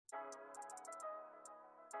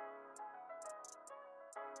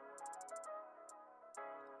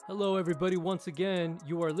Hello, everybody. Once again,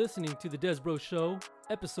 you are listening to the Des Bro Show,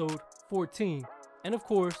 episode 14. And of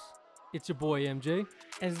course, it's your boy MJ.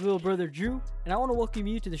 And his little brother Drew. And I want to welcome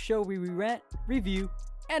you to the show where we rant, review,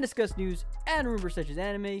 and discuss news and rumors such as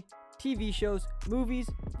anime, TV shows, movies,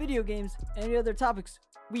 video games, and any other topics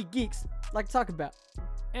we geeks like to talk about.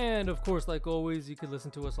 And of course, like always, you can listen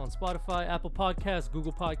to us on Spotify, Apple Podcasts,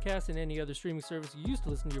 Google Podcasts, and any other streaming service you used to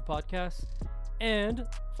listen to your podcasts. And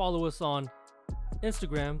follow us on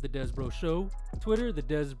Instagram, The Des Bro Show, Twitter, The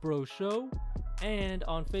Des Bro Show, and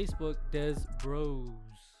on Facebook, Des Bros.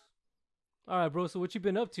 All right, bro, so what you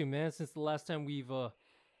been up to, man, since the last time we've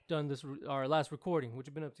done this, our last recording? What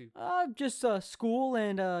you been up to? Just school,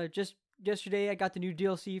 and just yesterday I got the new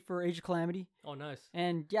DLC for Age of Calamity. Oh, nice.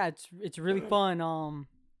 And yeah, it's really fun.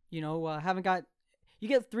 Haven't got, you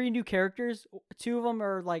get 3 new characters. 2 of them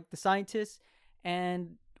are like the scientists,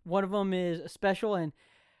 and one of them is a special, and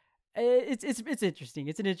it's interesting.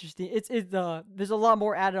 There's a lot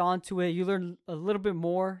more added on to it. You learn a little bit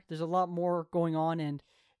more. There's a lot more going on, and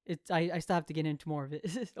I still have to get into more of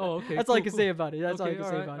it. Oh, okay. That's all I can say about it.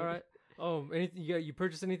 All right. Oh, anything you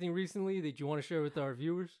purchased anything recently that you want to share with our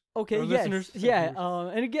viewers? Okay, our yes. listeners? Yeah.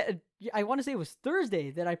 And again, I want to say it was Thursday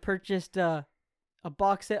that I purchased a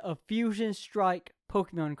box set of Fusion Strike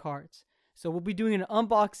Pokemon cards. So we'll be doing an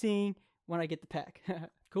unboxing when I get the pack.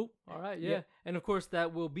 Cool. All right. Yeah. And of course,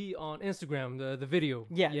 that will be on Instagram. The video.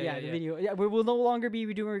 The video. Yeah, we will no longer be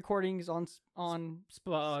doing recordings on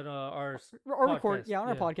our record. podcast. Yeah, on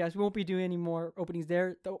our podcast. We won't be doing any more openings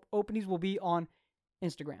there. The openings will be on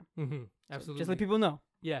Instagram. Mm-hmm. Absolutely. So just let people know.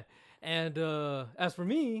 Yeah. And as for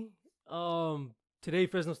me, today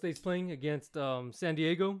Fresno State's playing against San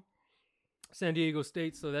Diego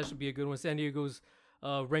State, so that should be a good one. San Diego's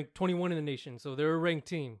ranked 21 in the nation, so they're a ranked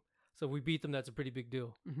team. So if we beat them, that's a pretty big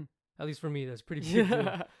deal. Mm-hmm. At least for me, that's a pretty big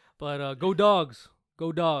deal. But go Dogs.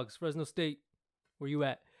 Go Dogs. Fresno State, where you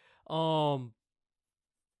at? The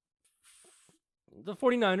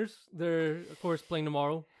 49ers, they're, of course, playing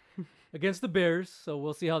tomorrow against the Bears. So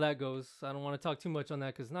we'll see how that goes. I don't want to talk too much on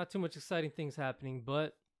that because not too much exciting things happening.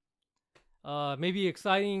 But maybe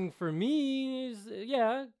exciting for me is,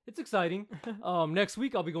 yeah, it's exciting. Next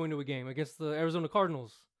week, I'll be going to a game against the Arizona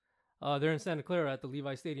Cardinals. They're in Santa Clara at the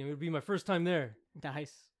Levi Stadium. It'll be my first time there.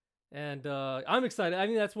 Nice. And I'm excited. I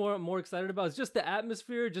mean, that's what I'm more excited about. It's just the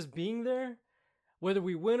atmosphere, just being there. Whether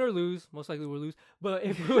we win or lose, most likely we'll lose. But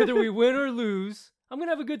whether we win or lose, I'm going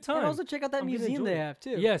to have a good time. And also check out that museum they have,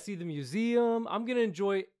 too. Yeah, see the museum. I'm going to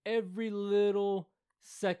enjoy every little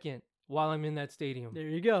second while I'm in that stadium. There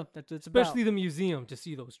you go. That's what it's Especially about. the museum, to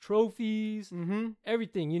see those trophies,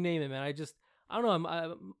 everything, you name it, man. I don't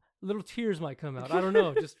know, little tears might come out. I don't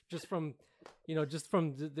know, just from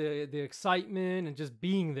the excitement and just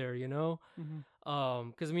being there, you know.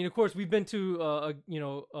 Because I mean, of course, we've been to a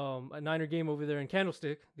Niner game over there in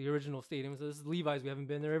Candlestick, the original stadium. So this is Levi's. We haven't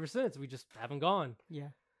been there ever since. We just haven't gone. Yeah.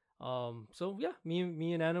 So yeah, me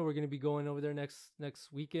and Anna, we're gonna be going over there next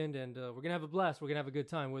weekend, and we're gonna have a blast. We're gonna have a good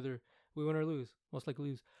time, whether we win or lose. Most likely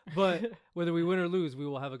lose, but whether we win or lose, we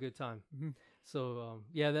will have a good time. So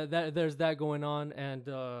yeah, there's that going on, and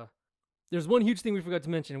there's one huge thing we forgot to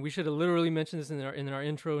mention. We should have literally mentioned this in our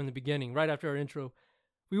intro in the beginning, right after our intro.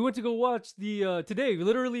 We went to go watch today,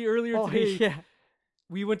 literally earlier today. Yeah.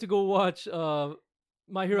 We went to go watch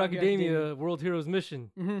My Hero Academia World Heroes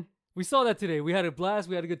Mission. We saw that today. We had a blast.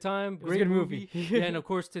 We had a good time. Great movie. Yeah, and of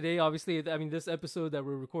course today, obviously, I mean, this episode that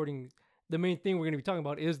we're recording, the main thing we're going to be talking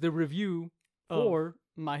about is the review for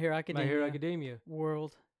My Hero Academia.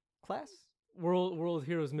 World Class? World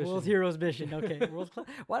Heroes Mission. World Heroes Mission. Okay. World Class.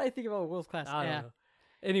 Why did I think about World Class? I don't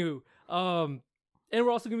know. Anywho, and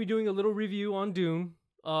we're also going to be doing a little review on Dune.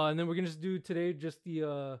 And then we're going to do today just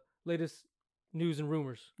the latest news and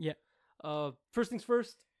rumors. Yeah. First things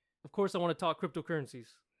first, of course, I want to talk cryptocurrencies.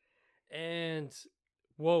 And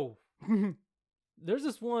whoa, there's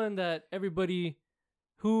this one that everybody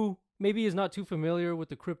who maybe is not too familiar with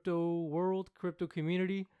the crypto world, crypto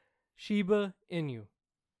community, Shiba Inu,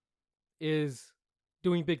 is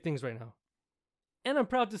doing big things right now. And I'm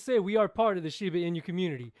proud to say we are part of the Shiba Inu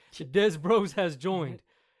community. The Des Bros has joined.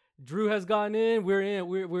 Drew has gotten in. We're in.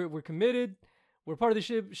 We're committed. We're part of the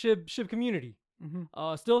Shib community.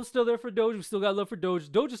 Still there for Doge. We still got love for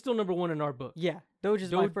Doge. Doge is still number 1 in our book. Yeah, Doge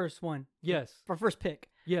is my first one. Yes, our first pick.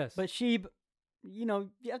 Yes, but Shib, you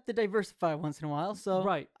have to diversify once in a while. So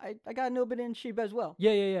right, I got a little bit in Shib as well.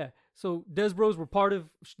 Yeah. So Des Bros, we're part of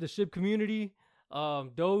the Shib community.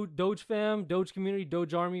 Doge fam, Doge community,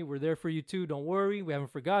 Doge army. We're there for you too. Don't worry, we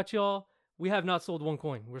haven't forgot y'all. We have not sold one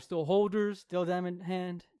coin. We're still holders. Still diamond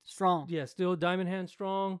hand strong. Yeah, still diamond hand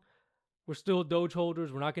strong. We're still Doge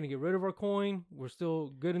holders. We're not going to get rid of our coin. We're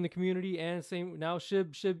still good in the community. And same now, Shiba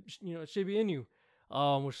Inu.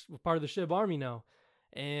 We're part of the Shib army now,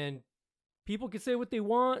 and people can say what they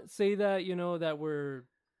want. Say that that we're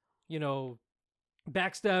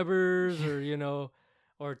backstabbers or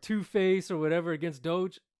or Two-Face or whatever against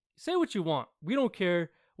Doge. Say what you want. We don't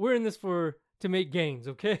care. We're in this to make gains.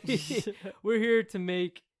 Okay, we're here to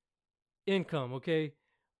make income. Okay,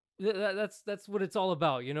 that's what it's all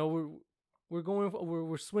about.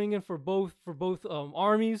 We're swinging for both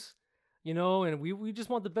armies. And we just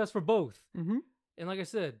want the best for both. Mm-hmm. And like I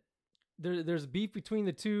said, there's beef between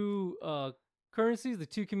the two currencies, the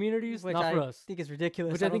two communities, Which not for I us. think is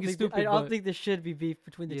ridiculous. Which I think is stupid. I don't think there should be beef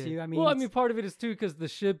between the two. I mean, part of it is too because the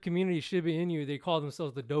Shib community, Shiba Inu, they call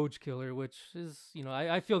themselves the Doge Killer, which is,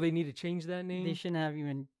 I feel they need to change that name. They shouldn't have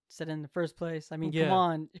even said it in the first place. I mean, Yeah. come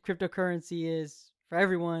on, cryptocurrency is for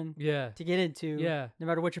everyone Yeah. to get into. Yeah. No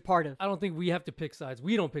matter what you're part of. I don't think we have to pick sides.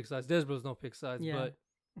 We don't pick sides. Desbros don't pick sides. Yeah. But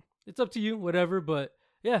it's up to you, whatever. But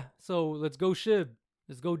yeah, so let's go Shib.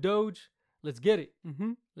 Let's go Doge. Let's get it.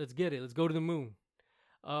 Mm-hmm. Let's get it. Let's go to the moon.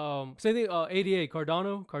 Same thing. ADA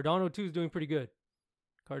Cardano too is doing pretty good.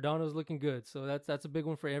 Cardano's looking good. So that's a big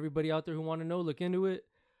one for everybody out there who want to know. Look into it.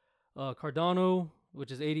 Cardano, which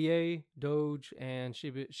is ADA, Doge, and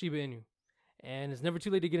Shiba Inu, and it's never too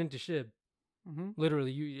late to get into Shib. Mm-hmm.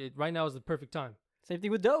 Literally, right now is the perfect time. Same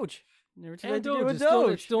thing with Doge. Never too And late to get with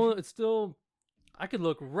Doge, Doge. it's still. I could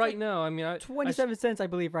look right now. I mean, 27 cents, I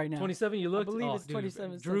believe, right now. 27. You looked. I believe Oh, it's dude,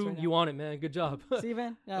 27 cents Drew, right now. you on it, man. Good job. See,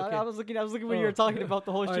 man? Yeah, Okay. I was looking when you Oh. were talking about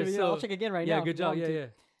the whole All shit. right, I'll so- check again right Yeah, now. good if you job. want Yeah, me to. yeah.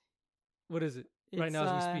 What is it? Right It's, now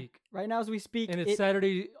as we speak. Right now as we speak. And it's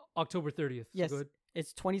Saturday, October 30th. Yes. So good.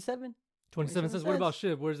 It's 27. 27 cents. What about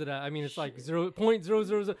Shib? Where's it at? I mean, it's like Shit.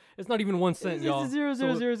 0.000. It's not even 1 cent, y'all. It's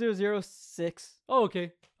 0.00006. Oh,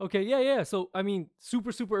 okay. Okay, yeah. So, I mean,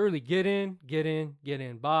 super early. Get in.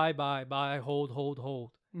 Buy, hold.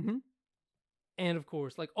 Mm-hmm. And, of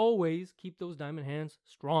course, like always, keep those diamond hands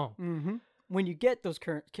strong. Mm-hmm. When you get those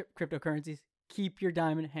cryptocurrencies, keep your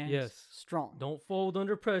diamond hands strong. Don't fold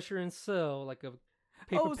under pressure and sell like a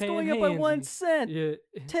paper Oh, it's pan going up by 1 handsy. cent. Yeah.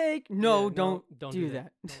 Take. Yeah, No, don't do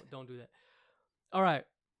that. Don't do that. All right.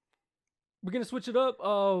 We're going to switch it up.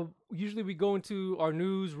 Usually we go into our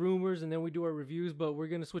news, rumors, and then we do our reviews, but we're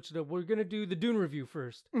going to switch it up. We're going to do the Dune review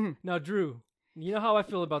first. Mhm. Now, Drew, you know how I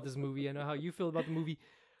feel about this movie. I know how you feel about the movie.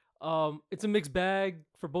 It's a mixed bag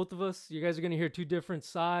for both of us. You guys are going to hear two different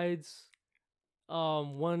sides.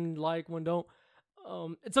 One like, one don't.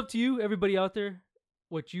 It's up to you, everybody out there,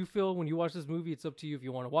 what you feel when you watch this movie. It's up to you if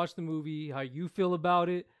you want to watch the movie, how you feel about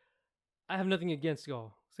it. I have nothing against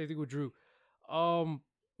y'all. Same thing with Drew.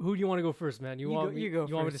 Who do you want to go first, man? You want me to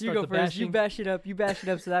start the bashing? You bash it up. You bash it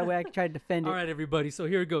up so that way I can try to defend it. All right, everybody. So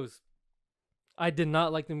here it goes. I did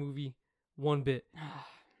not like the movie one bit.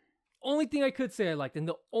 Only thing I could say I liked, and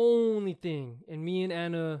the only thing, and me and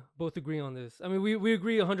Anna both agree on this. I mean, we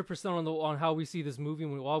agree 100% on how we see this movie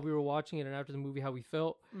while we were watching it, and after the movie, how we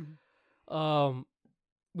felt. Mhm.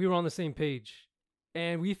 We were on the same page,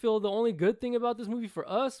 and we feel the only good thing about this movie for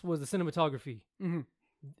us was the cinematography. Mhm.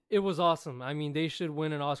 It was awesome. I mean, they should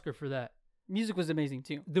win an Oscar for that. Music was amazing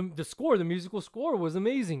too. The score, the musical score was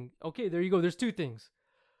amazing. Okay, there you go. There's two things.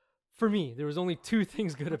 For me, there was only two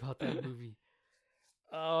things good about that movie.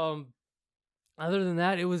 Other than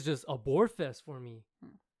that, it was just a bore fest for me.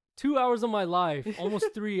 2 hours of my life,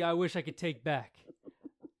 almost 3, I wish I could take back.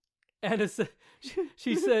 Anna said,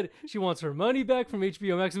 she said she wants her money back from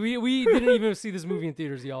HBO Max. We didn't even see this movie in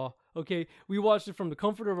theaters, y'all. Okay, we watched it from the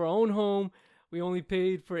comfort of our own home. We only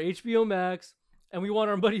paid for HBO Max, and we want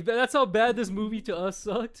our money back. That's how bad this movie to us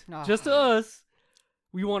sucked. Just to us.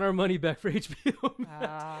 We want our money back for HBO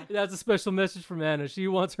Max. That's a special message from Anna. She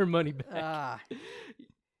wants her money back.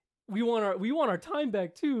 We want our time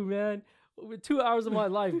back too, man. With 2 hours of my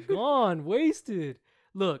life gone, wasted.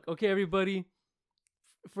 Look, okay, everybody.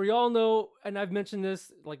 For y'all know, and I've mentioned this,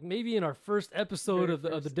 like maybe in our first episode of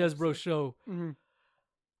the Desbro show. Mm-hmm.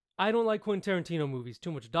 I don't like Quentin Tarantino movies.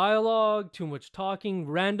 Too much dialogue, too much talking,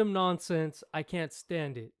 random nonsense. I can't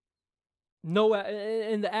stand it. No,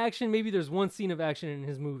 in the action, maybe there's one scene of action in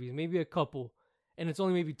his movies, maybe a couple, and it's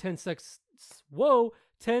only maybe 10 seconds. Whoa,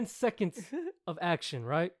 10 seconds of action,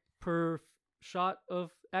 right? Per shot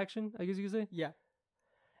of action, I guess you could say. Yeah.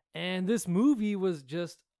 And this movie was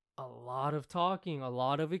just a lot of talking, a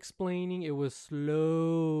lot of explaining. It was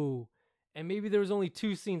slow. And maybe there was only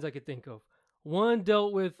 2 scenes I could think of. One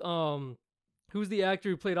dealt with who's the actor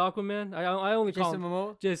who played Aquaman? I only call him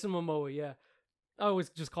Momoa? Jason Momoa, yeah. I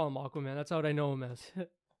always just call him Aquaman. That's what I know him as.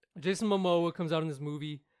 Jason Momoa comes out in this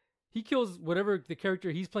movie. He kills whatever the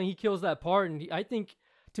character he's playing. He kills that part, and I think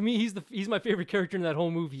To me, he's my favorite character in that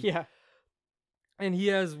whole movie. Yeah. And he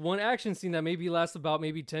has one action scene that maybe lasts about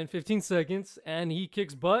maybe 10, 15 seconds, and he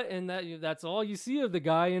kicks butt, and that's all you see of the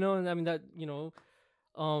guy, you know. And I mean that, you know,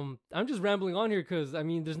 I'm just rambling on here because I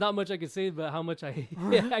mean there's not much I can say about how much I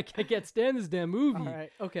can't stand this damn movie. All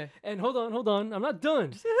right. Okay. And hold on, I'm not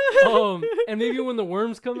done. And maybe when the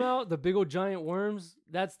worms come out, the big old giant worms,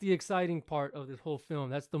 that's the exciting part of this whole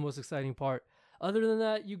film. That's the most exciting part. Other than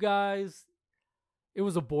that, you guys, it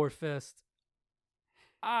was a bore fest.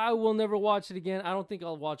 I will never watch it again. I don't think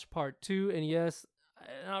I'll watch part 2. And yes,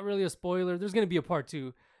 not really a spoiler. There's going to be a part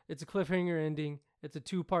 2. It's a cliffhanger ending. It's a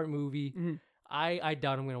 2-part movie. Mhm. I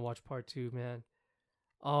doubt I'm going to watch part 2, man.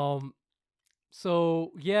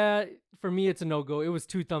 So yeah, for me, it's a no-go. It was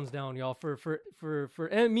 2 thumbs down, y'all. For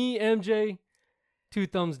me, MJ, 2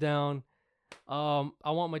 thumbs down. I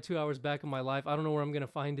want my 2 hours back in my life. I don't know where I'm going to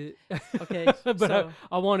find it. Okay. But so...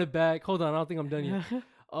 I want it back. Hold on. I don't think I'm done yet.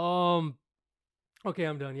 Okay,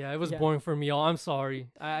 I'm done. Yeah, it was boring for me, y'all. I'm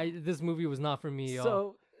sorry. This movie was not for me,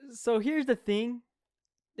 y'all. So here's the thing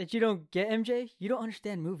that you don't get, MJ. You don't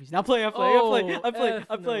understand movies. Now I'm playing.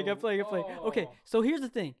 Okay, so here's the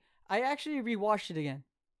thing. I actually rewatched it again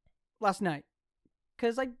last night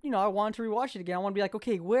because, like, you know, I wanted to rewatch it again. I want to be like,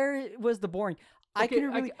 okay, where was the boring? I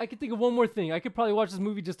could think of one more thing. I could probably watch this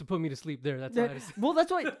movie just to put me to sleep there. That's well,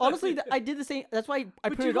 that's why, honestly, I did the same. That's why I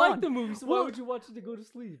put it on. But you like the movie, so why would you watch it to go to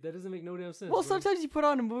sleep? That doesn't make no damn sense. Well, sometimes you put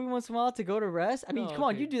on a movie once in a while to go to rest. I mean, come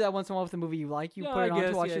on, you do that once in a while with a movie you like. You put it on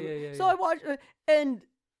to watch it. So I watched and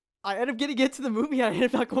I ended up getting into the movie. I ended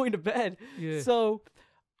up not going to bed. Yeah. So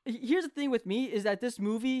here's the thing with me is that this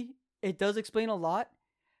movie, it does explain a lot.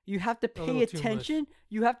 You have to pay attention.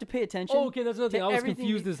 You have to pay attention. Oh, okay, that's another thing. I was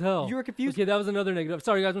confused as hell. You were confused? Okay, that was another negative.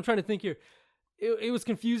 Sorry, guys. I'm trying to think here. It was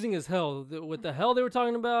confusing as hell. What the hell they were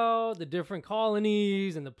talking about, the different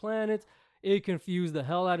colonies and the planets. It confused the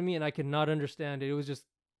hell out of me, and I could not understand it. It was just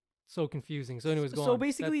so confusing. So anyways, go on. So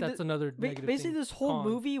basically, that's another negative basically, this whole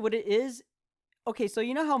movie, what it is, okay, so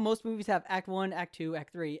you know how most movies have Act 1, Act 2,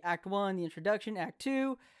 Act 3. Act 1, the introduction. Act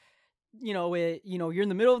 2... you're in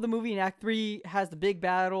the middle of the movie, and Act 3 has the big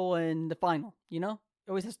battle and the final. You know, it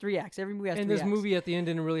always has 3 acts. Every movie has 3 acts. And this movie at the end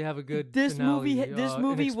didn't really have a good. This finale,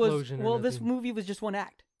 movie was just 1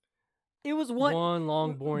 act. It was one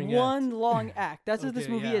long boring long act. That's what this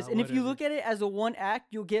movie is. And if you look at it as a 1 act,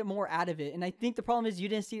 you'll get more out of it. And I think the problem is you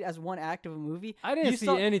didn't see it as 1 act of a movie. I didn't see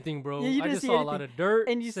anything, bro. I just saw a lot of dirt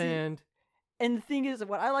and sand. And the thing is,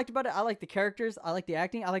 what I liked about it, I like the characters, I like the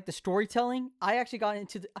acting, I like the storytelling. I actually got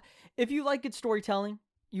into if you like good storytelling,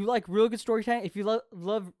 you like real good storytelling, if you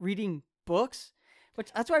love reading books,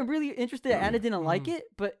 which that's why I'm really interested. Anna didn't like it,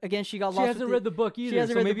 but again, she got lost. She hasn't read the book either. She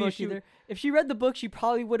hasn't read the book either. If she read the book, she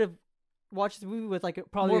probably would have watched the movie with like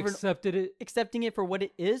accepting it for what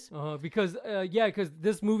it is. Because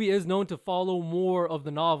this movie is known to follow more of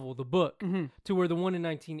the novel, the book, to where the one in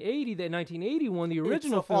 1980, the 1981, the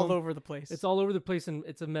original film, all over the place. It's all over the place, and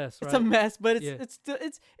it's a mess. Right? It's a mess, but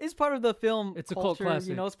it's part of the film. It's culture, a cult classic.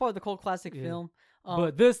 You know, it's part of the cult classic film.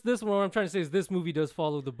 But this one, what I'm trying to say is this movie does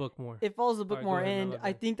follow the book more. It follows the book more, and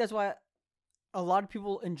I think that's why a lot of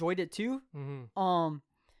people enjoyed it too.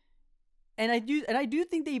 And I do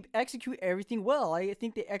think they execute everything well. I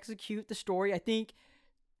think they execute the story. I think,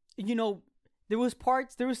 there was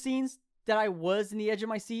scenes that I was in the edge of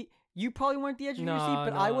my seat. You probably weren't at the edge of your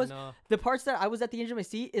seat, but I was. No. The parts that I was at the edge of my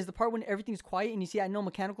seat is the part when everything's quiet and you see that no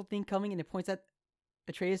mechanical thing coming and it points at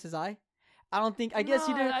Atreus' eye. I guess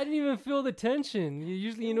you didn't. I didn't even feel the tension.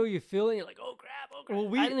 Usually, you feel it and you're like, oh crap. Well,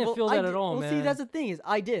 I didn't feel that at all, man. Well, see, that's the thing is,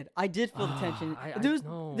 I did feel the tension.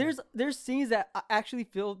 There's scenes that actually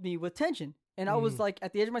filled me with tension, and I was like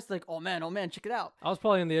at the edge of my seat, like, oh man, check it out. I was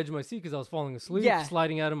probably on the edge of my seat because I was falling asleep,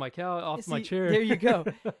 sliding out of my couch, off my chair. There you go.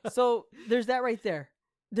 So there's that right there.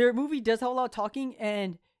 Their movie does have a lot of talking,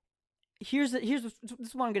 and this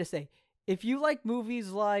is what I'm gonna say. If you like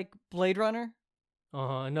movies like Blade Runner,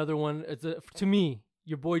 another one. To me,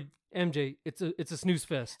 your boy MJ. It's a snooze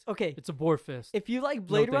fest. Okay, it's a bore fest. If you like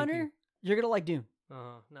Blade Runner, you're gonna like Dune.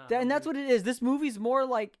 And that's what it is. This movie's more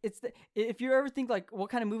like if you ever think like what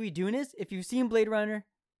kind of movie Dune is, if you've seen Blade Runner,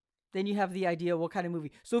 then you have the idea what kind of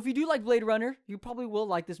movie. So if you do like Blade Runner, you probably will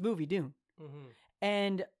like this movie Dune.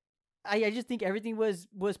 And I just think everything was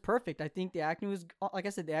perfect. I think the acting was, like I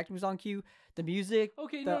said, the acting was on cue. The music, I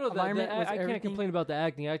can't complain about the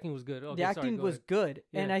acting. The acting was good. Okay, the acting was good,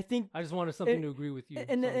 and I think I just wanted something to agree with you.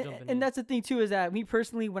 And that's the thing too, is that me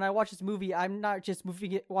personally, when I watch this movie, I'm not just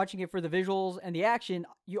watching it for the visuals and the action.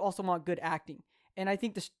 You also want good acting, and I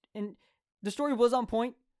think the story was on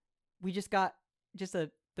point. We just got the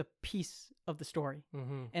piece of the story,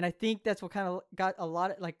 and I think that's what kind of got a lot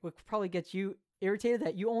of, like, what probably gets you irritated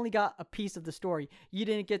that you only got a piece of the story. You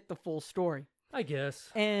didn't get the full story. I guess.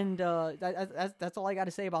 And that's all I got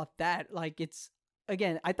to say about that. Like, it's,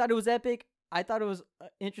 again, I thought it was epic. I thought it was an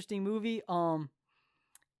interesting movie. Yeah,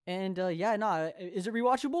 no, is it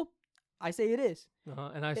rewatchable? I say it is.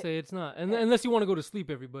 And I say it's not. And unless you want to go to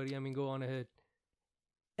sleep, everybody. I mean, go on ahead.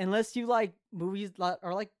 Unless you like movies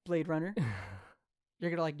or like Blade Runner, you're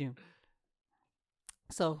gonna like Dune.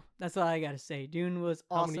 So that's all I gotta say. Dune was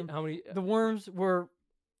awesome. How many? The worms were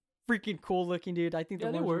freaking cool looking, dude. I think the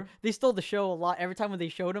worms were. They stole the show a lot every time when they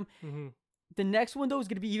showed them. Mm-hmm. The next one though is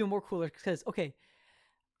gonna be even more cooler because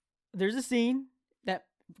there's a scene that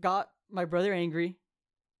got my brother angry.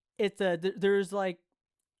 It's there's like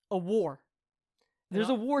a war. There's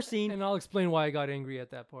a war scene. And I'll explain why I got angry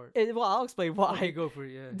at that part. Well, I'll explain why. Okay, go for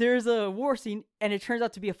it, yeah. There's a war scene, and it turns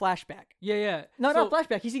out to be a flashback. Yeah. No, not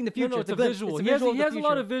flashback. He's seeing the future. No, it's a visual. He has a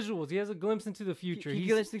lot of visuals. He has a glimpse into the future. He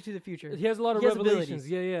glimpses into the future. He has a lot of revelations.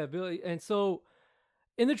 Yeah. And so,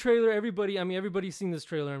 in the trailer, everybody's seen this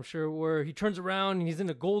trailer, I'm sure, where he turns around and he's in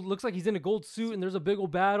a gold, looks like he's in a gold suit, and there's a big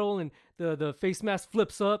old battle, and the face mask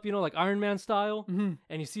flips up, like Iron Man style, and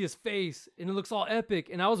you see his face, and it looks all epic.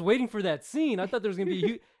 And I was waiting for that scene. I thought there was gonna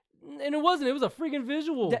be and it wasn't. It was a freaking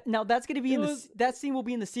visual. Now that's gonna be that scene will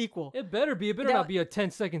be in the sequel. It better be. It better not be a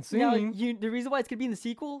 10-second scene. Now, the reason why it's gonna be in the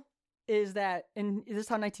sequel is that, and this is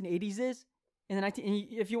how 1980s is.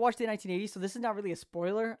 If you watch the 1980s, so this is not really a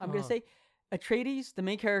spoiler. I'm gonna say, Atreides, the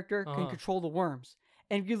main character, can control the worms.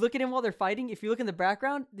 And if you look at him while they're fighting, if you look in the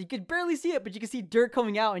background, you can barely see it, but you can see dirt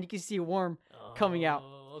coming out, and you can see a worm coming out.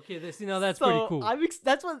 Okay, that's pretty cool.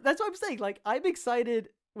 That's what I'm saying. Like, I'm excited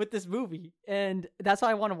with this movie, and that's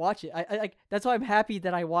why I want to watch it. I that's why I'm happy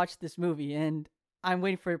that I watched this movie, and I'm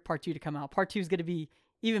waiting for part 2 to come out. Part 2 is going to be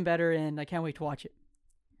even better, and I can't wait to watch it.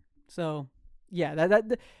 So, yeah,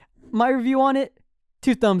 my review on it,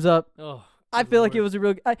 2 thumbs up. Oh, I feel like it was a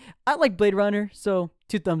real. I like Blade Runner, so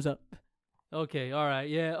 2 thumbs up. Okay, all right,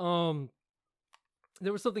 yeah.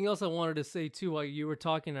 There was something else I wanted to say too while you were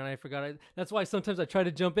talking, and I forgot. That's why sometimes I try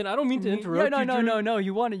to jump in. I don't mean to interrupt. No.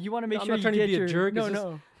 You want to make sure I'm not trying to be a jerk.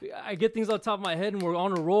 No. I get things on top of my head, and we're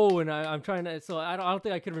on a roll, and I'm trying to. So I don't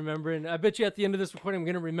think I can remember. And I bet you at the end of this recording, I'm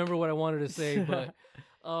gonna remember what I wanted to say. But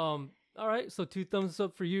all right. So 2 thumbs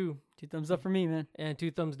up for you. 2 thumbs up for me, man. And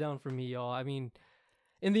 2 thumbs down for me, y'all. I mean,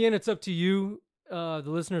 in the end, it's up to you. The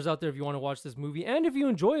listeners out there, if you want to watch this movie, and if you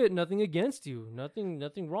enjoy it, nothing against you,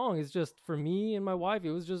 nothing wrong. It's just for me and my wife,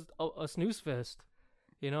 it was just a snooze fest,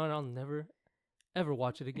 and I'll never ever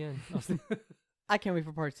watch it again. I can't wait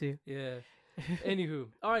for part 2. Yeah. Anywho,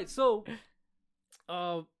 all right, so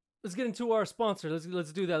let's get into our sponsor.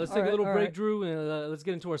 Let's do that. Let's take a little break, Drew, and let's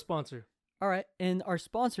get into our sponsor. All right, and our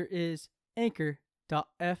sponsor is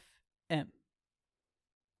Anchor.fm.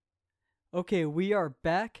 Okay, we are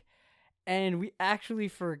back. And we actually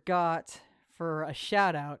forgot for a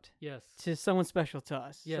shout out to someone special to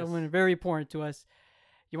us. Yes. Someone very important to us.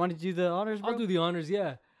 You want to do the honors, bro? I'll do the honors,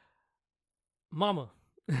 yeah. Mama.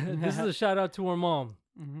 This is a shout out to our mom.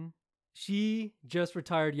 Mm-hmm. She just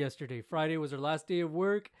retired yesterday. Friday was her last day of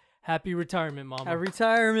work. Happy retirement, Mama.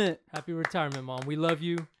 Happy retirement, Mom. We love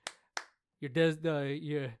you.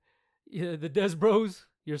 The Des Bros,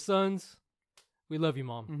 your sons. We love you,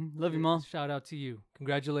 Mom. Mm-hmm. Love you, Mom. Shout out to you.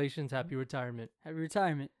 Congratulations. Happy retirement. Happy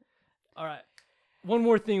retirement. All right. One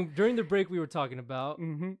more thing. During the break we were talking about,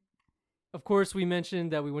 of course, we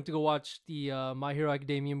mentioned that we went to go watch the My Hero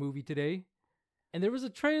Academia movie today. And there was a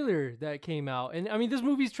trailer that came out. And, I mean, this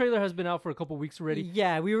movie's trailer has been out for a couple weeks already.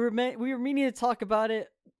 Yeah, we were meaning to talk about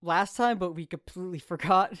it last time, but we completely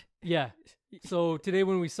forgot. Yeah. So today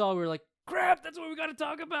when we saw it, we were like, crap, that's what we got to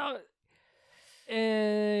talk about.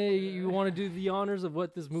 And you want to do the honors of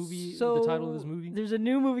what this movie, the title of this movie? There's a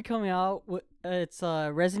new movie coming out. It's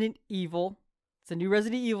Resident Evil. It's a new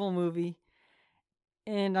Resident Evil movie.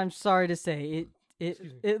 And I'm sorry to say,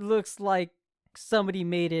 it looks like somebody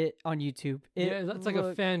made it on YouTube. It's like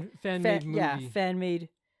a fan-made movie. Yeah, fan-made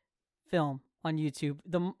film on YouTube.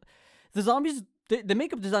 The zombies, the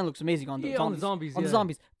makeup design looks amazing on the zombies. On the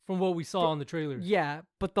zombies. From what we saw on the trailer. Yeah,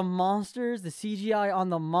 but the monsters, the CGI on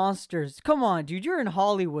the monsters. Come on, dude. You're in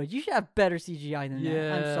Hollywood. You should have better CGI than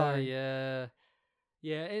that. I'm sorry.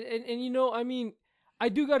 Yeah. And I mean, I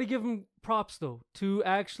do got to give them props, though, to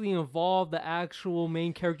actually involve the actual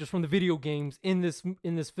main characters from the video games in this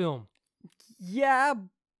film. Yeah,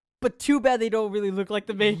 but too bad they don't really look like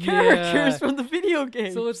the main characters from the video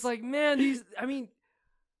games. So it's like, man,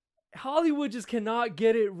 Hollywood just cannot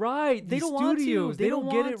get it right. They don't want to. They don't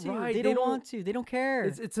get it right. They don't want to. They don't care.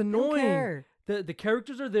 It's annoying. The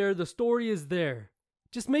characters are there. The story is there.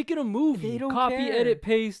 Just make it a movie. They don't Copy, care. edit,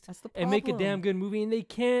 paste, That's the and make a damn good movie. And they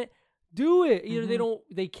can't do it. Either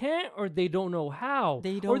they can't, or they don't know how.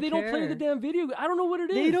 They or they don't don't play the care. damn video. I don't know what it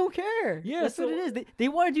is. They don't care. Yeah, that's what it is. They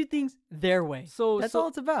want to do things their way. So that's all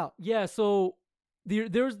it's about. Yeah, so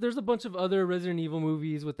there's a bunch of other Resident Evil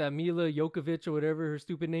movies with that Mila Jokovic or whatever her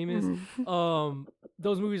stupid name is.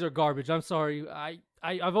 Those movies are garbage. I'm sorry.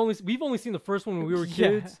 We've only seen the first one when we were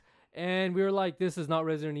kids, and we were like, this is not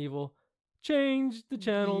Resident Evil. Change the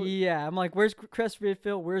channel. Yeah, I'm like, where's Chris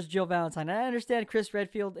Redfield? Where's Jill Valentine? And I understand Chris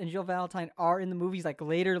Redfield and Jill Valentine are in the movies, like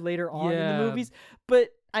later on in the movies. But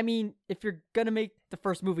I mean, if you're gonna make the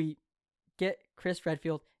first movie, get Chris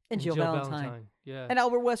Redfield and Jill Valentine. Yeah. And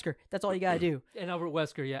Albert Wesker. That's all you gotta do. And Albert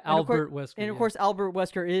Wesker, yeah. Albert Wesker. And of course, Albert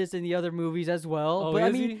Wesker is in the other movies as well. Oh, but I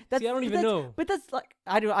is mean, he? that's See, I don't even know. But that's like,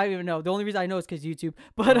 I don't even know. The only reason I know is because YouTube.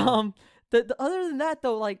 But the other than that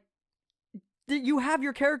though, like, you have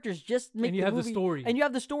your characters. Just make and you the have movie, the story. and you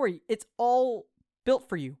have the story. It's all built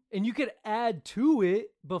for you. And you could add to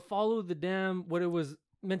it, but follow the damn what it was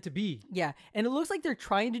meant to be. Yeah, and it looks like they're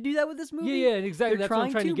trying to do that with this movie. Yeah, exactly. They're That's what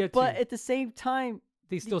I'm trying to get to. But at the same time,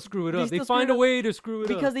 they still screw it up. They still find screw a it up way to screw it up.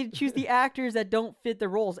 because they choose the actors that don't fit the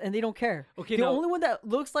roles, and they don't care. Okay, the now- only one that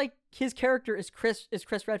looks like his character is Chris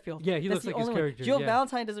Redfield. Yeah, he That's looks the like his only one. character, Jill yeah.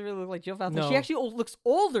 Valentine doesn't really look like Jill Valentine. She No. actually looks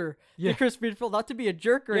older than Chris Redfield, not to be a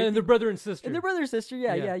jerk or Yeah, and anything. they're brother and sister. And they're brother and sister.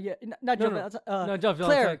 Yeah. Not No, Jill no. Valentine. No, Jill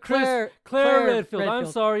Claire Valentine. Claire Redfield. I'm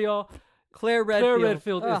Redfield. sorry, y'all. Claire Redfield.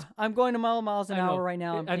 Redfield is- I'm going to miles an hour right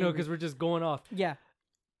now. I know, because we're just going off. Yeah.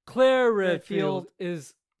 Claire Redfield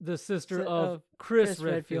is the sister of Chris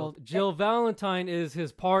Redfield. Redfield. Jill Valentine is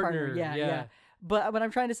his partner. Yeah. But what I'm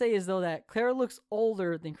trying to say is, though, that Claire looks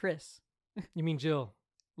older than Chris. You mean Jill?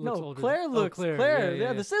 Looks No, older Claire than- looks. Claire. Claire.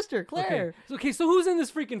 Yeah, the sister, Claire. Okay, so who's in this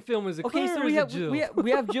freaking film? Is it Okay, Claire so or we is have it Jill? we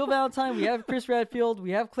have Jill Valentine, we have Chris Redfield, we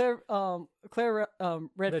have Claire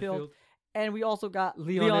Redfield, and we also got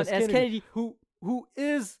Leon S. Kennedy. who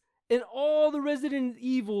is in all the Resident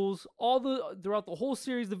Evils, throughout the whole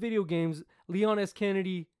series, the video games. Leon S.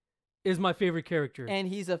 Kennedy is my favorite character, And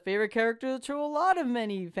he's a favorite character to a lot of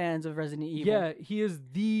many fans of Resident Evil. yeah, he is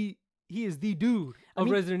the dude of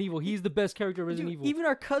Resident Evil. He's the best character of Resident Evil. Even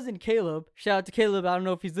our cousin Caleb, shout out to Caleb. I don't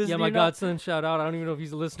know if he's listening. Yeah, my or not. godson, shout out. I don't even know if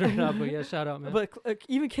he's a listener or not, but yeah, shout out, man. But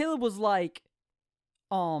even Caleb was like,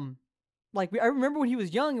 I remember when he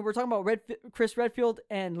was young and we were talking about Chris Redfield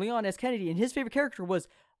and Leon S. Kennedy, and his favorite character was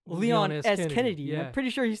Leon S. Kennedy. Yeah. I'm pretty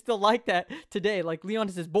sure he's still like that today. Like, Leon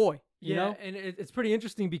is his boy. You know? And it's pretty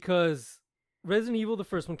interesting because Resident Evil, the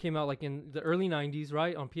first one, came out like in the early 90s,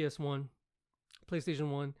 right? On PS1, PlayStation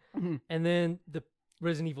 1. Mm-hmm. And then the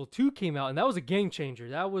Resident Evil 2 came out, and that was a game changer.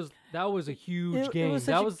 That was a huge game.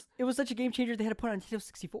 It was such a game changer they had to put it on Nintendo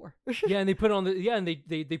 64. Yeah, and they put it on and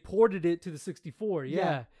they ported it to the 64.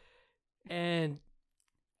 Yeah. And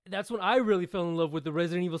that's when I really fell in love with the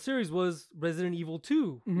Resident Evil series, was Resident Evil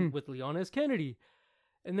 2 with Leon S. Kennedy.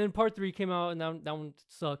 And then part 3 came out, and that one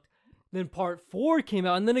sucked. Then part 4 came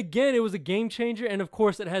out, and then again, it was a game changer. And of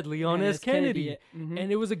course, it had Leon S. Kennedy.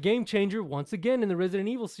 And it was a game changer once again in the Resident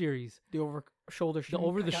Evil series. The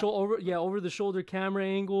over the shoulder camera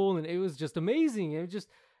angle, and it was just amazing. It was just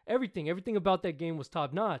everything about that game was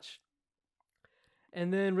top notch.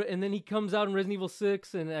 And then he comes out in Resident Evil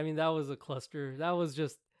 6, and I mean, that was a cluster. That was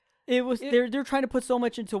just they're trying to put so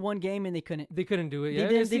much into one game, and they couldn't. They couldn't do it. Yeah,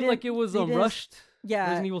 it seemed like it was rushed. Yeah,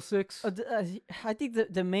 Resident Evil 6. I think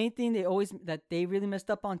the main thing they really messed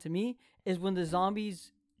up on, to me, is when the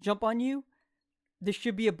zombies jump on you. There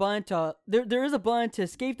should be a button to there is a button to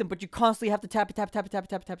escape them, but you constantly have to tap.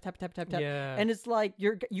 Yeah. And it's like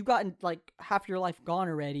you gotten like half your life gone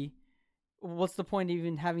already. What's the point of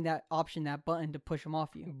even having that option, that button to push them off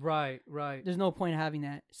you? Right. There's no point in having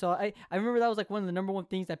that. So I remember that was like one of the number one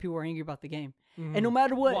things that people were angry about the game. And no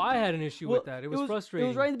matter what, well, I had an issue with that. It was frustrating. It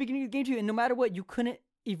was right in the beginning of the game too, and no matter what, you couldn't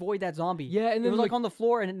avoid that zombie. Yeah, and then it was like on the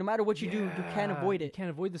floor, and no matter what you do, you can't avoid it. You can't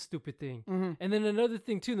avoid the stupid thing. And then another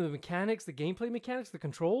thing too, the mechanics, the gameplay mechanics, the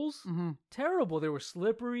controls, terrible. They were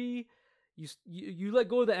slippery. You let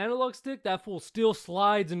go of the analog stick, that fool still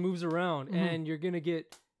slides and moves around, and you're gonna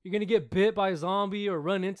get bit by a zombie or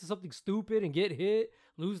run into something stupid and get hit,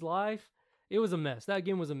 lose life. It was a mess. That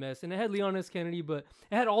game was a mess, and it had Leon S. Kennedy, but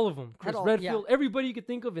it had all of them. Chris Redfield, everybody you could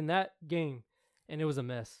think of in that game, and it was a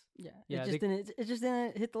mess. Yeah, it just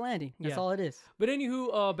didn't hit the landing. That's all it is. But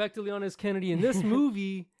anywho, back to Leon S. Kennedy. In this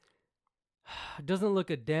movie, doesn't look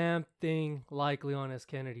a damn thing like Leon S.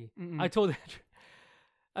 Kennedy. I told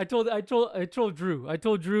Drew,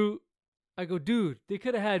 I go, dude, they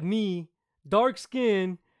could have had me, dark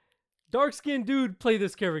skinned dude, play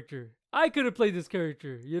this character. I could have played this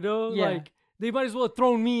character, you know? Yeah. Like, they might as well have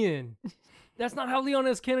thrown me in. That's not how Leon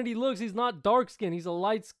S. Kennedy looks. He's not dark skinned. He's a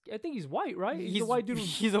light. I think he's white, right? He's a white dude.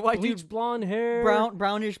 He's a white bleach dude. blonde hair.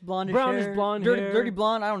 Brownish blonde hair. Dirty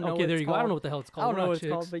blonde. I don't know. Okay, there you go. I don't know what what the hell it's called. I don't know what chicks.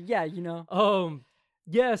 it's called, but yeah, you know.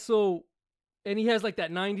 Yeah. So, and he has like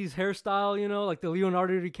that '90s hairstyle, you know, like the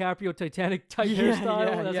Leonardo DiCaprio Titanic type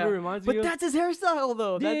hairstyle. That's what it reminds me of. But that's his hairstyle,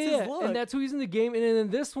 though. That's his look. And that's who he's in the game. And then in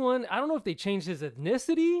this one, I don't know if they changed his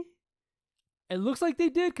ethnicity. It looks like they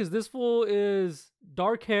did because this fool is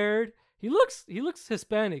dark haired. He looks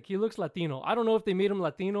Hispanic. He looks Latino. I don't know if they made him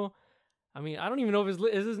Latino. I mean, I don't even know if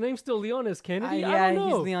is his name still Leon S. Kennedy. I don't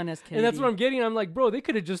know. He's Leon S. Kennedy. And that's what I'm getting. I'm like, bro, they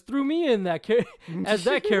could have just threw me in that as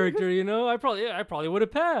that character. You know, I probably would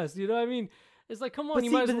have passed. You know, what I mean, it's like, come on,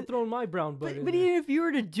 you might as well throw in my brown butt. But even if you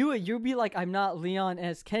were to do it, you'd be like, I'm not Leon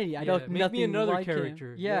S. Kennedy. I don't. Make me another like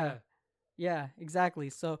character. Yeah, exactly.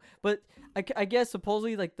 So, but I guess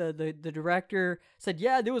supposedly like the director said,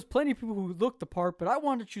 yeah, there was plenty of people who looked the part, but I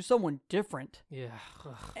wanted to choose someone different. Yeah.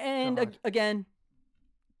 And again,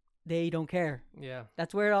 they don't care. Yeah.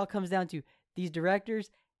 That's where it all comes down to. These directors,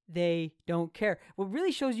 they don't care. What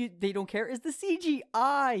really shows you they don't care is the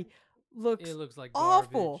CGI. It looks like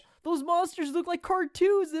awful. Garbage. Those monsters look like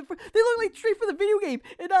cartoons. They look like straight from the video game,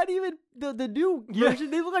 and not even the new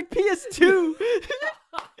version. They look like PS2.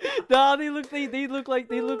 No, they look like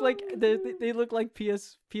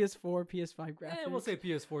PS4, PS5 graphics. Yeah, we'll say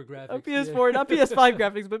PS4 graphics. PS4, not PS5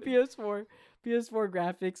 graphics, but PS4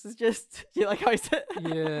 graphics. It's just like how I said.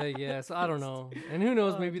 Yeah. So I don't know, and who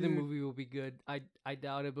knows? Maybe the movie will be good. I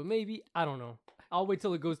doubt it, but maybe. I don't know. I'll wait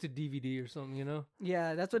till it goes to DVD or something, you know?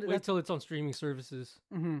 Yeah, that's what. Wait till it's on streaming services.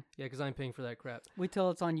 Mm-hmm. Yeah, because I'm paying for that crap. Wait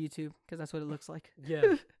till it's on YouTube, because that's what it looks like.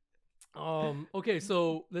 Yeah. Okay,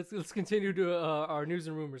 so let's continue to our news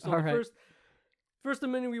and rumors. So first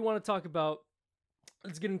minute we want to talk about.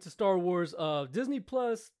 Let's get into Star Wars. Disney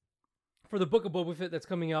Plus for the Book of Boba Fett that's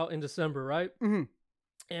coming out in December, right? Mm-hmm.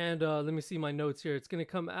 And let me see my notes here. It's gonna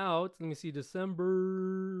come out. Let me see,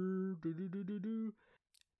 December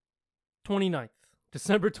 29th.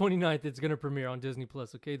 December 29th, it's going to premiere on Disney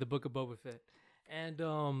Plus, okay? The Book of Boba Fett. And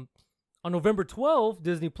on November 12th,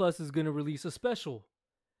 Disney Plus is going to release a special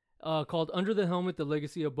called Under the Helmet, The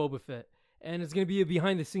Legacy of Boba Fett. And it's going to be a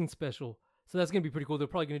behind-the-scenes special. So that's going to be pretty cool. They're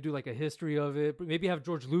probably going to do like a history of it. Maybe have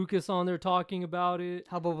George Lucas on there talking about it.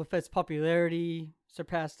 How Boba Fett's popularity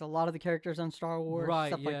surpassed a lot of the characters on Star Wars. Right,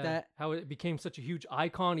 stuff like that. How it became such a huge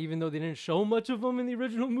icon, even though they didn't show much of him in the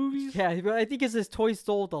original movies. Yeah, but I think his toy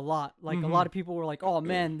sold a lot. Like a lot of people were like, "Oh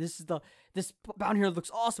man, this bounty here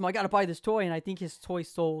looks awesome. I got to buy this toy." And I think his toy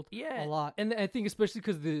sold a lot. And I think especially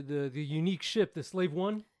because the unique ship, the Slave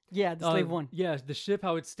One. Yeah, the Slave One. Yeah, the ship,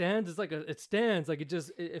 how it stands, it's like it stands like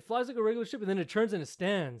it flies like a regular ship, and then it turns and it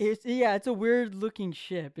stands. It's a weird looking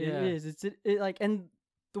ship. It is. It's like, and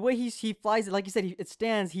the way he flies it, like you said, it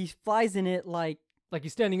stands. He flies in it like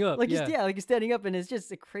he's standing up. Like he's standing up, and it's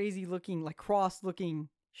just a crazy looking, like cross looking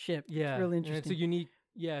ship. Yeah, it's really interesting. And it's a unique.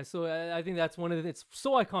 Yeah, so I think that's one of it's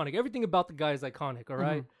so iconic. Everything about the guy is iconic. All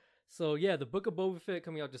right. So yeah, the Book of Boba Fett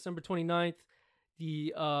coming out December 29th.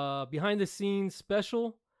 The behind the scenes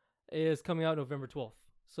special is coming out November 12th.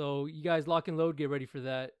 So you guys lock and load, get ready for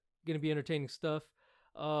that. Gonna be entertaining stuff.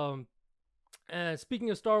 And speaking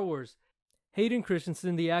of Star Wars, Hayden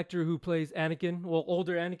Christensen, the actor who plays Anakin, well,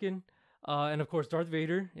 older Anakin, and of course Darth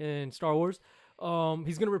Vader in Star Wars,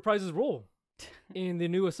 he's gonna reprise his role in the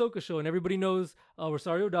new Ahsoka show. And everybody knows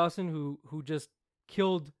Rosario Dawson, who just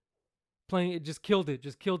killed it playing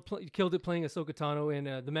Ahsoka Tano in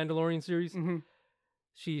the Mandalorian series.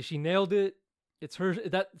 She nailed it. It's her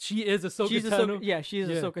that she is Ahsoka Tano. She is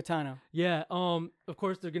Ahsoka Tano. Yeah. Of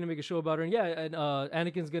course they're gonna make a show about her, and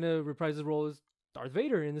Anakin's gonna reprise his role as Darth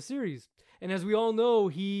Vader in the series. And as we all know,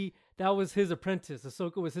 that was his apprentice.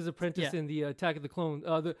 Ahsoka was his apprentice in the Attack of the Clone,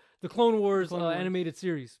 the Clone Wars animated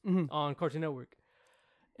series on Cartoon Network.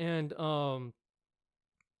 And so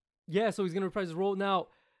he's gonna reprise his role. Now,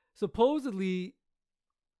 supposedly,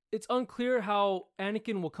 it's unclear how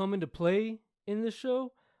Anakin will come into play in this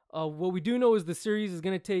show. What we do know is the series is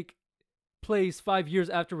going to take place 5 years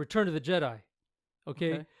after Return of the Jedi.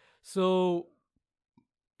 Okay? So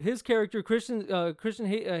his character,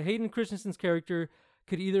 Hayden Christensen's character,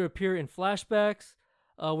 could either appear in flashbacks,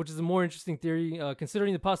 which is a more interesting theory,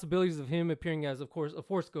 considering the possibilities of him appearing as, of course, a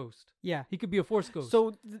Force ghost. Yeah, he could be a Force ghost.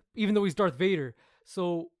 So even though he's Darth Vader,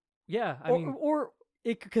 so yeah,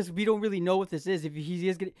 because we don't really know what this is. If he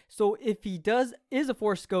is gonna, so if he is a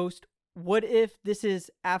Force ghost. What if this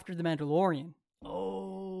is after The Mandalorian?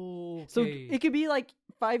 Oh, okay. So it could be like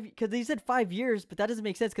 5, because they said 5 years, but that doesn't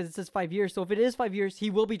make sense because it says 5 years. So if it is 5 years, he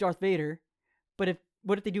will be Darth Vader. But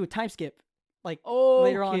what if they do a time skip? like Okay,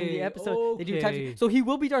 later on in the episode. They do a time skip. So he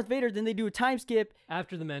will be Darth Vader. Then they do a time skip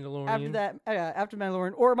after the Mandalorian. After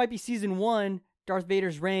Mandalorian, or it might be season 1, Darth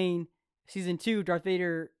Vader's reign. Season 2, Darth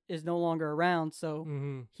Vader is no longer around,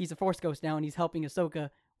 so he's a Force ghost now, and he's helping Ahsoka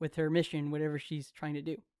with her mission, whatever she's trying to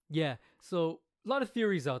do. Yeah. So a lot of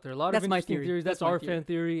theories out there. A lot of interesting theories. That's our fan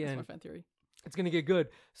theory, and my fan theory. It's gonna get good.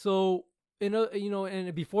 So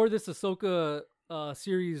and before this Ahsoka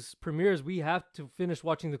series premieres, we have to finish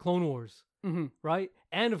watching the Clone Wars, right?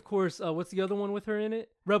 And of course, what's the other one with her in it?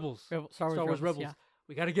 Rebels. Star Wars Rebels. Yeah.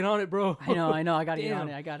 We got to get on it, bro. I know. I got to get on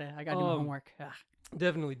it. I got to do my homework.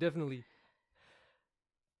 Definitely.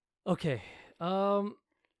 Okay.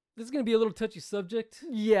 This is gonna be a little touchy subject.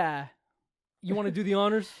 Yeah. You want to do the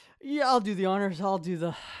honors? Yeah, I'll do the honors.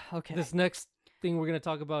 Okay. This next thing we're gonna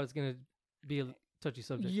talk about is gonna be a touchy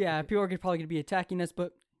subject. Yeah, okay. people are probably gonna be attacking us,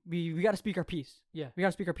 but we got to speak our piece. Yeah, we got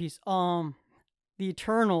to speak our piece. The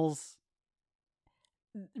Eternals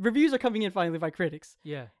reviews are coming in finally by critics.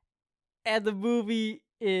 Yeah, and the movie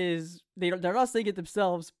is they're not saying it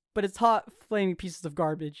themselves, but it's hot flaming pieces of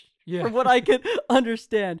garbage. Yeah, from what I can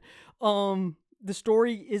understand. The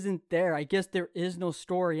story isn't there. I guess there is no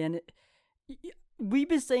story, and we've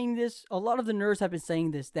been saying this. A lot of the nerds have been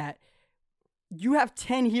saying this, that you have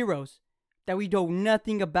 10 heroes that we know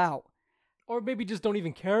nothing about. Or maybe just don't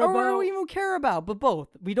even care about. Or don't even care about, but both.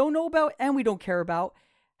 We don't know about and we don't care about.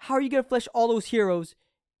 How are you going to flesh all those heroes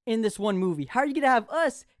in this one movie? How are you going to have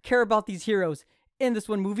us care about these heroes in this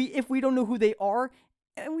one movie if we don't know who they are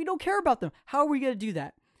and we don't care about them? How are we going to do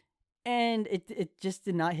that? And it just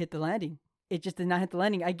did not hit the landing. It just did not hit the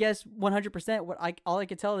landing. I guess 100%. All I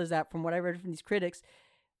could tell is that from what I read from these critics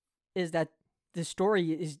is that the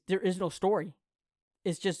story is there is no story.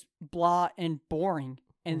 It's just blah and boring,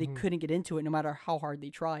 and they couldn't get into it no matter how hard they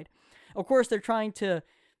tried. Of course, they're trying to,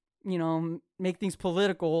 make things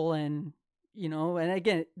political, and and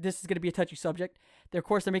again, this is going to be a touchy subject. Of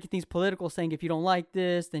course, they're making things political, saying if you don't like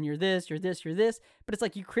this, then you're this, you're this, you're this. But it's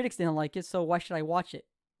like, you critics didn't like it, so why should I watch it?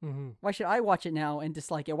 Why should I watch it now and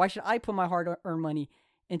dislike it? Why should I put my hard-earned money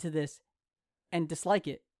into this and dislike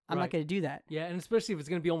it? I'm not going to do that. Yeah, and especially if it's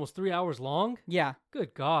going to be almost 3 hours long. Yeah.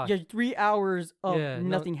 Good God. Yeah, 3 hours of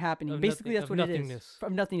nothing happening. Basically, that's what nothingness. It is.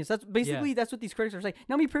 From nothingness. That's basically that's what these critics are saying.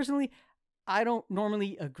 Now, me personally, I don't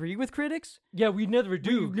normally agree with critics. Yeah, we never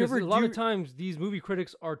do. Because a lot of times these movie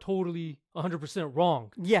critics are totally 100%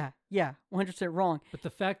 wrong. Yeah, 100% wrong. But the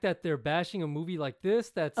fact that they're bashing a movie like this,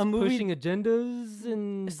 that's pushing agendas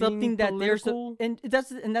and something that political. and that's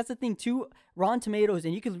the thing too. Rotten Tomatoes,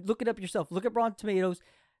 and you can look it up yourself. Look at Rotten Tomatoes.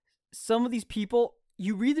 Some of these people,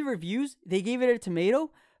 you read the reviews, they gave it a tomato,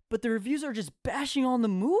 but the reviews are just bashing on the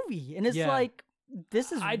movie, and it's like,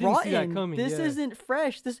 this is rotten. See that coming. This isn't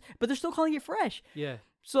fresh. But they're still calling it fresh. Yeah.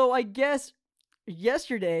 So I guess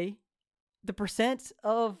yesterday, the percent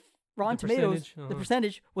of Rotten Tomatoes, the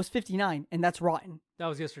percentage was 59, and that's rotten. That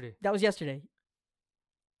was yesterday.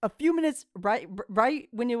 A few minutes right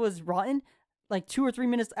when it was rotten, like 2 or 3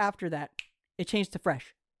 minutes after that, it changed to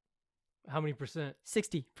fresh. How many percent?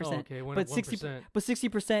 60%. Oh, okay, but 60%. But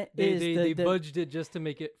 60% they budged it just to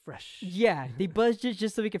make it fresh. Yeah, they budged it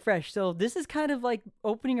just to make it fresh. So this is kind of like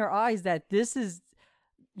opening our eyes that this is,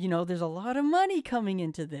 there's a lot of money coming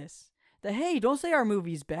into this. That, hey, don't say our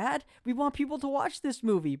movie's bad. We want people to watch this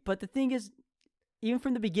movie. But the thing is, even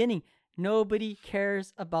from the beginning, nobody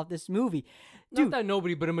cares about this movie. Dude, not that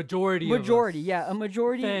nobody, but a majority. Yeah, a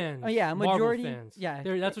majority. Fans. Yeah, a majority. Marvel fans. Yeah,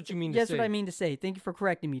 that's what you mean to say. That's what I mean to say. Thank you for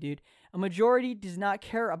correcting me, dude. A majority does not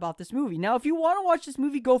care about this movie. Now, if you want to watch this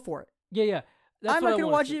movie, go for it. Yeah. I'm not going to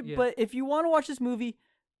watch it, but if you want to watch this movie,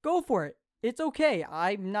 go for it. It's okay.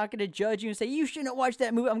 I'm not going to judge you and say, you shouldn't watch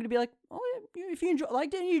that movie. I'm going to be like, oh, if you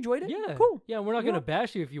liked it and you enjoyed it, yeah, cool. Yeah, we're not going to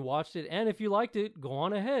bash you if you watched it. And if you liked it, go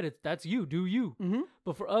on ahead. That's you. Do you.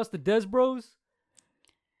 But for us, the Des Bros,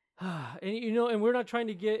 and we're not trying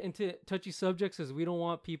to get into touchy subjects because we don't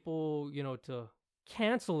want people, to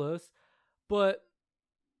cancel us.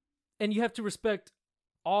 And you have to respect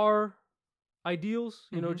our ideals,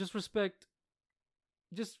 just respect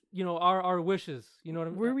our wishes. You know what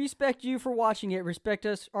I mean? We respect you for watching it. Respect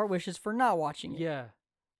our wishes for not watching it. Yeah.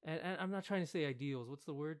 And I'm not trying to say ideals. What's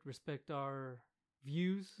the word? Respect our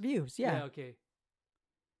views? Views, yeah. Yeah, okay.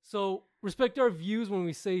 So respect our views when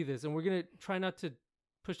we say this, and we're going to try not to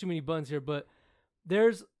push too many buttons here, but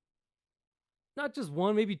there's not just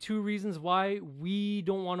one, maybe 2 reasons why we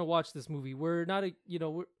don't want to watch this movie. We're not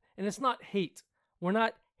and it's not hate. We're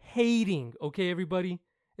not hating, okay, everybody?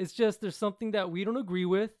 It's just there's something that we don't agree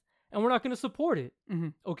with, and we're not going to support it,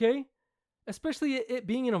 okay? Especially it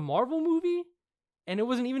being in a Marvel movie, and it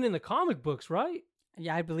wasn't even in the comic books, right?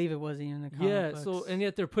 Yeah, I believe it wasn't even the comic Yeah, books. so and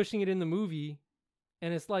yet they're pushing it in the movie,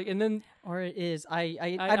 and it's like, and then or it is. I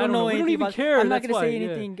I don't know We anything don't even about. care. I'm not That's gonna why, say yeah.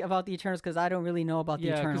 anything about the Eternals because I don't really know about the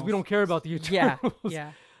Yeah, Eternals. because we don't care about the Yeah, Eternals.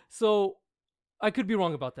 yeah. So I could be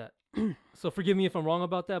wrong about that. So forgive me if I'm wrong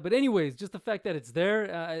about that. But anyways, just the fact that it's there,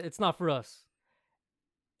 it's not for us.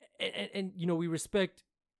 And you know, we respect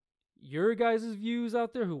your guys' views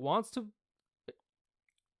out there who wants to,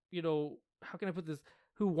 you know, how can I put this?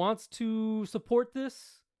 Who wants to support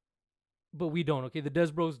this, but we don't. Okay, the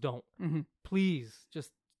Des Bros don't. Mhm. Please,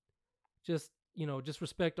 just you know, just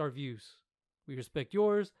respect our views. We respect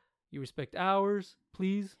yours. You respect ours.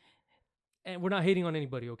 Please. And we're not hating on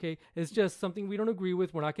anybody, okay? It's just something we don't agree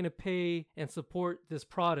with. We're not going to pay and support this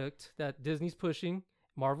product that Disney's pushing,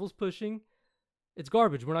 Marvel's pushing. It's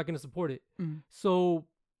garbage. We're not going to support it. Mhm. So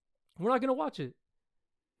we're not going to watch it.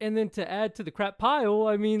 And then to add to the crap pile,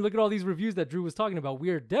 I mean, look at all these reviews that Drew was talking about. We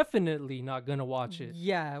are definitely not going to watch it.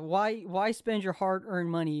 Yeah, why spend your hard-earned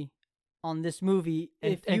money on this movie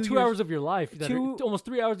And, if and you 2 use hours of your life, almost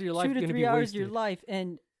 3 hours of your life, 2 is to going to 3 be hours wasted. of your life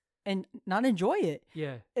and not enjoy it?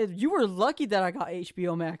 Yeah, If you were lucky that I got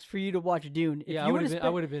HBO Max for you to watch Dune. If yeah. you I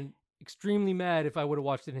would have been extremely mad if I would have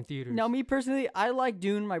watched it in theaters. Now, me personally, I like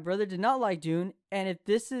Dune. My brother did not like Dune, and if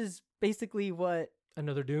this is basically what,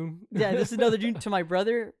 Another Dune. yeah, this is another Dune to my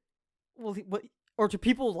brother, well, what, or to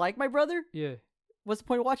people like my brother, Yeah, what's the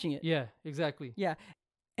point of watching it? yeah, exactly. Yeah,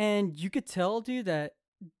 and you could tell, dude, that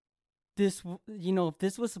this, you know, if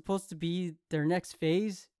this was supposed to be their next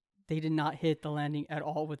phase, they did not hit the landing at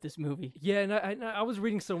all with this movie. Yeah, and I was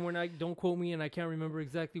reading somewhere, and don't quote me, and I can't remember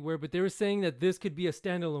exactly where, but they were saying that this could be a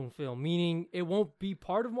standalone film, meaning it won't be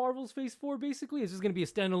part of Marvel's Phase 4, basically. It's just going to be a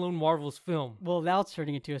standalone Marvel's film. Well, now it's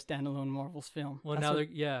turning into a standalone Marvel's film. Well, That's now what-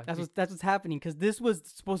 they're, yeah. That's what's happening, because this was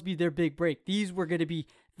supposed to be their big break. These were going to be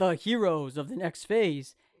the heroes of the next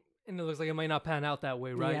phase. And it looks like it might not pan out that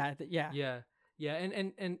way, right? Yeah, yeah. Yeah. Yeah,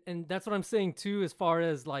 and that's what I'm saying, too, as far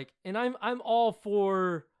as, like, and I'm all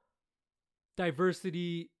for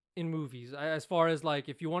diversity in movies. As far as, like,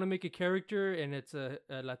 if you want to make a character and it's a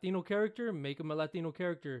Latino character, make him a Latino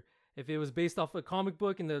character. If it was based off a comic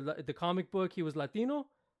book and the comic book he was Latino,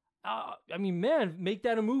 I mean, man, make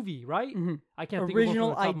that a movie, right? Mm-hmm. I can't Original think of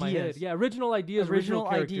one from the top of my head. ideas. Yeah, original ideas, original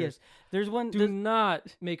characters. ideas. There's one. Do not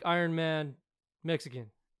make Iron Man Mexican.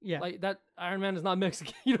 Yeah. Like, that Iron Man is not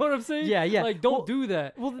Mexican. You know what I'm saying? Yeah, yeah. Like, don't Well- do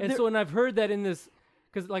that. well, and there- so, and I've heard that in this,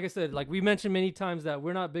 because like I said, like we mentioned many times that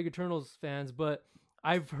we're not big Eternals fans, but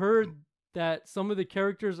I've heard that some of the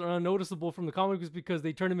characters are unnoticeable from the comics because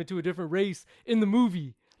they turn them into a different race in the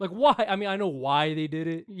movie. Like, why? I mean, I know why they did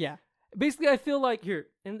it. Yeah. Basically, I feel like here,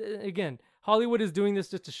 and again, Hollywood is doing this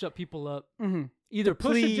just to shut people up. Mm-hmm. Either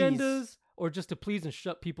push please. agendas or just to please and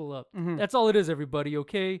shut people up. Mhm. That's all it is, everybody,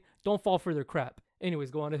 okay? Don't fall for their crap.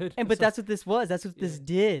 Anyways, go on ahead. And but So- that's what this was. That's what this Yeah.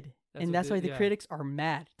 did. That's And what that's why did- the yeah. critics are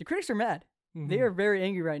mad. The critics are mad. They Mhm. are very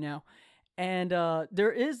angry right now. And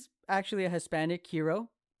there is actually a Hispanic hero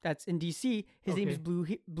that's in DC. His name is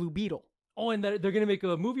Okay. Blue Beetle. Oh, and they're going to make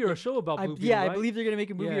a movie or a show about Blue Beetle, Yeah, right? I believe they're gonna make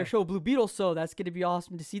a movie Yeah. or show Blue Beetle, so that's gonna be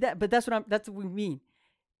awesome to see that. But that's what we mean.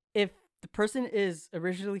 If the person is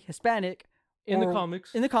originally Hispanic in the or-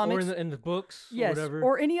 comics. in the comics, Or in the books, yes, or whatever.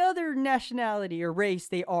 or any other nationality or race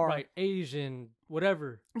they are, right, Asian,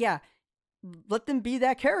 whatever. yeah, let them be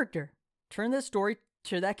that character. Turn the story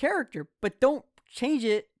to that character, but don't change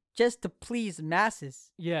it just to please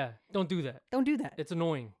masses. Yeah, don't do that. Don't do that. It's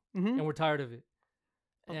annoying, Mhm. and we're tired of it.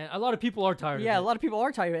 And a lot of people are tired Yeah, a of it. lot of people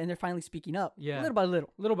are tired, and they're finally speaking up. Yeah. Little by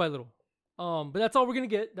little. Little by little. But that's all we're going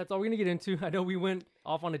to get. That's all we're going to get into. I know we went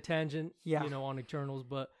off on a tangent, Yeah. you know, on Eternals,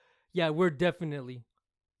 but yeah, we're definitely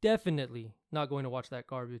not going to watch that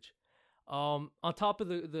garbage. On top of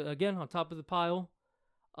on top of the pile,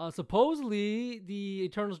 supposedly the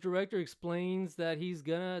Eternals director explains that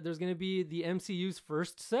there's gonna be the MCU's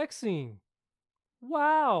first sex scene.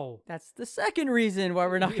 Wow. That's the second reason why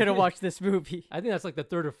we're not gonna watch this movie. I think that's like the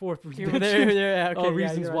third or fourth Okay, reason. yeah, okay, yeah,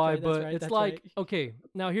 reasons you're right, why, that's but right, it's that's like, right. okay,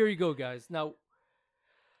 now here you go, guys. Now,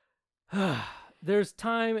 there's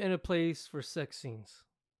time and a place for sex scenes,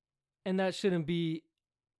 and that shouldn't be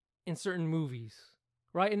in certain movies,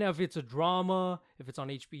 right? And now, if it's a drama, if it's on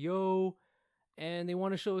HBO, and they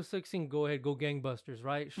want to show a sex scene, go ahead, go gangbusters,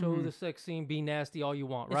 right? Show Mhm. the sex scene, be nasty all you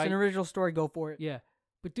want, It's right? an original story. Go for it. Yeah,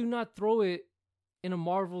 but do not throw it in a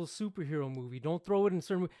Marvel superhero movie. Don't throw it in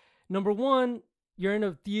certain. Number one, you're in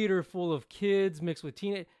a theater full of kids mixed with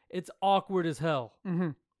teenage. It's awkward as hell. Mm-hmm.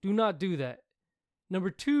 Do not do that. Number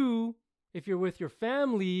two, if you're with your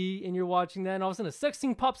family and you're watching that, and all of a sudden a sex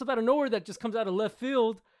scene pops up out of nowhere that just comes out of left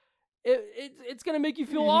field, it's gonna make you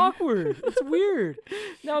feel awkward. It's weird.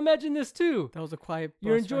 Now imagine this too. That was a quiet bus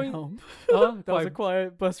You're enjoying ride home. That was a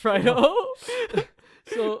quiet bus ride home.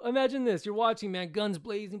 So imagine this: you're watching, man, guns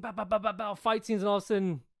blazing, bow, bow, bow, bow, bow, fight scenes, and all of a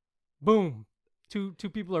sudden, boom, two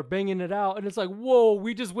people are banging it out, and it's like, whoa,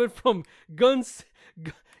 we just went from guns,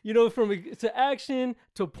 to action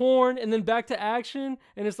to porn, and then back to action,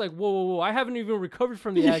 and it's like, whoa, I haven't even recovered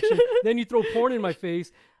from the action. Then you throw porn in my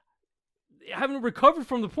face. I haven't recovered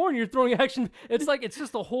from the porn. You're throwing action. It's like it's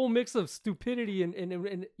just a whole mix of stupidity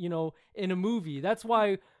in a movie. That's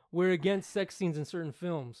why we're against sex scenes in certain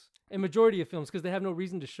films, and majority of films, because they have no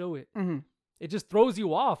reason to show it. Mm-hmm. It just throws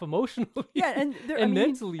you off emotionally. Yeah, and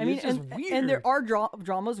mentally. It's just weird. And there are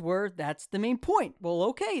dramas where that's the main point. Well,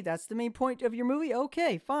 okay, that's the main point of your movie.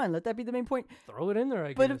 Okay, fine, let that be the main point. Throw it in there, I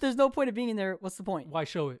guess. But if there's no point of being in there, what's the point? Why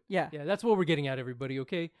show it? Yeah. Yeah, that's what we're getting at, everybody,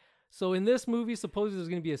 okay? So in this movie, supposedly there's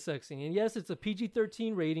going to be a sex scene. And yes, it's a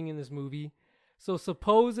PG-13 rating in this movie. So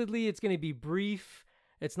supposedly it's going to be brief.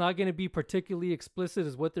 It's not going to be particularly explicit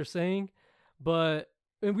is what they're saying.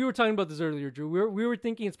 And we were talking about this earlier, Drew. We were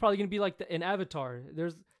thinking it's probably going to be like an Avatar.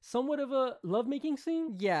 There's somewhat of a lovemaking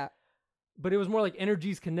scene. Yeah. But it was more like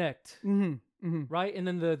energies connect. Mm-hmm. Mm-hmm. Right? And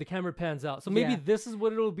then the camera pans out. So maybe this is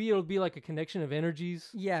what it'll be. It'll be like a connection of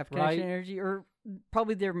energies. Yeah, connection energy. Or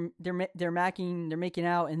probably they're making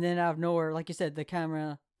out, and then out of nowhere, like you said, the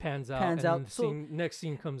camera pans out. And the next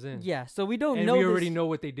scene comes in. Yeah, so we don't and know. We already know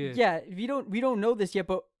what they did. Yeah, we don't know this yet,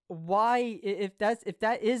 but why, if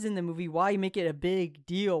that is in the movie, why make it a big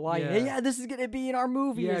deal? Why this is gonna be in our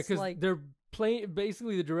movie? Yeah, because like, they're playing,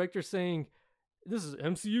 basically the director saying this is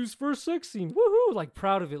MCU's first sex scene. Woohoo! Like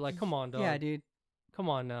proud of it. Like, come on, dog. Yeah, dude. Come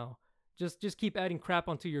on now. Just keep adding crap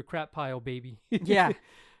onto your crap pile, baby. Yeah.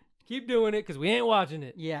 Keep doing it because we ain't watching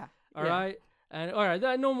it. Yeah. All right. And all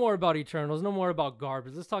right, no more about Eternals, no more about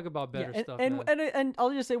garbage. Let's talk about better stuff. And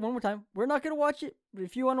I'll just say one more time, we're not gonna watch it.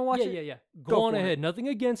 If you want to watch it, yeah. Go on ahead. Nothing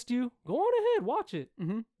against you. Go on ahead. Watch it.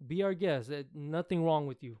 Mm-hmm. Be our guest. Nothing wrong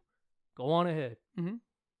with you. Go on ahead. Mm-hmm.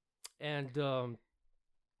 And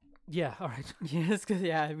yeah, all right. Yes, because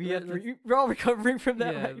we're all recovering from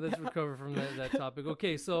that. Yeah, let's recover from that topic.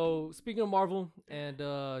 Okay, so speaking of Marvel and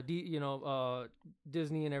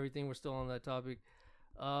Disney and everything, we're still on that topic.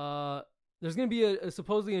 There's gonna be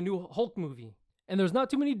supposedly a new Hulk movie, and there's not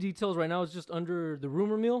too many details right now. It's just under the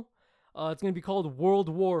rumor mill. It's gonna be called World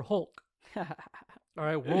War Hulk. All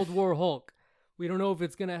right, World War Hulk. We don't know if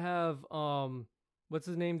it's gonna have what's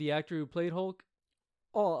his name, the actor who played Hulk.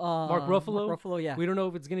 Mark Ruffalo. Mark Ruffalo, yeah. We don't know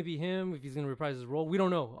if it's gonna be him, if he's gonna reprise his role. We don't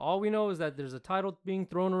know. All we know is that there's a title being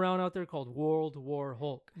thrown around out there called World War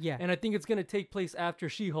Hulk. Yeah. And I think it's gonna take place after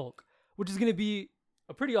She-Hulk, which is gonna be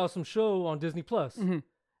a pretty awesome show on Disney Plus. Mm-hmm.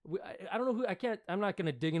 I don't know who. I'm not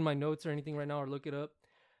gonna dig in my notes or anything right now or look it up.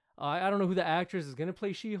 I don't know who the actress is gonna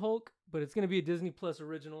play She-Hulk, but it's gonna be a Disney Plus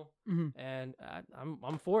original, and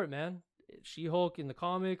I'm for it, man. She-Hulk in the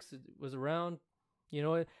comics was around,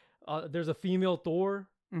 there's a female Thor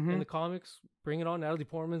in the comics. Bring it on. Natalie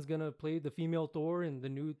Portman's gonna play the female Thor in the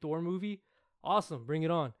new Thor movie. Awesome, bring it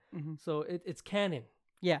on. So it's canon.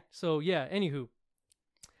 Yeah. So yeah. Anywho,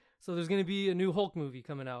 so there's gonna be a new Hulk movie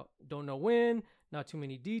coming out. Don't know when. Not too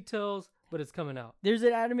many details, but it's coming out. There's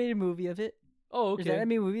an animated movie of it. Oh, okay. There's an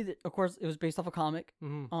animated movie that, of course, it was based off a comic.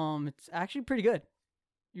 It's actually pretty good.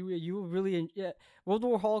 You really World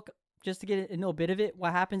War Hulk. Just to get a little bit of it,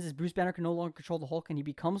 what happens is Bruce Banner can no longer control the Hulk, and he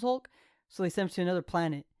becomes Hulk. So they send him to another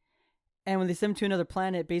planet, and when they send him to another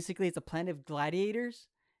planet, basically it's a planet of gladiators,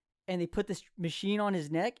 and they put this machine on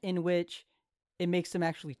his neck in which it makes him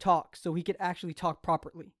actually talk, so he could actually talk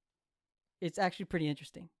properly. It's actually pretty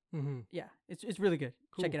interesting. Yeah, it's really good.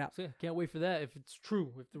 Cool. Check it out. So, yeah, can't wait for that. If it's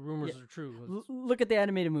true, if the rumors are true, look at the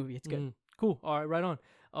animated movie. It's good. Cool. All right, right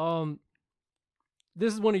on.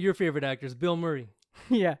 This is one of your favorite actors, Bill Murray.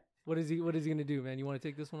 Yeah. What is he gonna do, man? You want to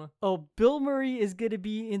take this one on? Oh, Bill Murray is gonna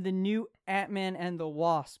be in the new Ant-Man and the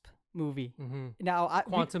Wasp movie. Now,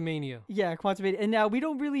 Quantumania. Quantumania. And now we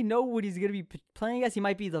don't really know what he's gonna be playing as. He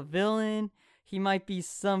might be the villain. He might be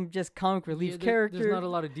some just comic relief character. There's not a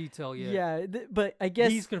lot of detail yet. Yeah, but I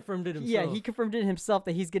guess he's confirmed it himself. Yeah, he confirmed it himself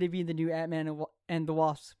that he's gonna be in the new Ant-Man and the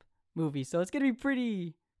Wasp movie. So it's gonna be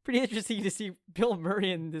pretty interesting to see Bill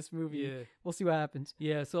Murray in this movie. Yeah. We'll see what happens.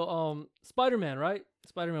 Yeah, so Spider-Man, right?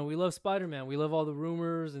 Spider-Man. We love Spider-Man. We love all the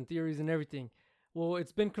rumors and theories and everything. Well,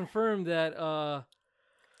 it's been confirmed that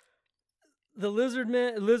the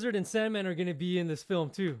Lizard and Sandman are going to be in this film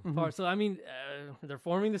too. So I mean, they're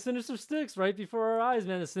forming the Sinister Six right before our eyes,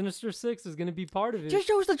 man. The Sinister Six is going to be part of it. Just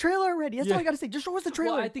show us the trailer already. That's all I got to say. Just show us the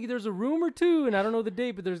trailer. Well, I think there's a rumor too, and I don't know the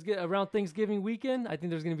date, but there's around Thanksgiving weekend. I think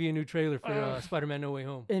there's going to be a new trailer for Spider-Man: No Way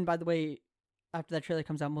Home. And by the way, after that trailer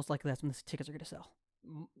comes out, most likely that's when the tickets are gonna sell.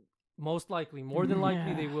 Most likely, more than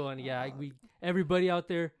likely, they will. And yeah, everybody out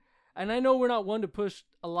there. And I know we're not one to push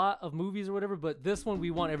a lot of movies or whatever, but this one we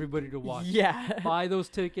want everybody to watch. Yeah. Buy those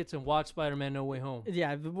tickets and watch Spider-Man No Way Home.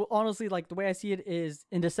 Yeah, honestly, like the way I see it is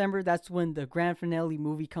in December, that's when the grand finale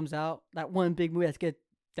movie comes out. That one big movie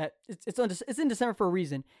it's in December for a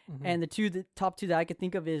reason. And the top two that I could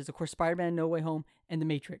think of is, of course, Spider-Man No Way Home and The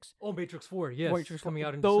Matrix. Oh, Matrix 4, yes. Matrix coming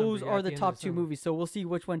out in Those December, are the top two movies. So we'll see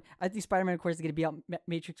which one. I think Spider-Man, of course, is going to be out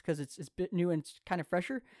Matrix because it's a bit new and it's kind of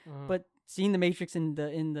fresher. But seeing The Matrix in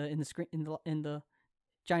the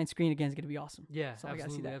giant screen again is going to be awesome. Yeah, so absolutely, I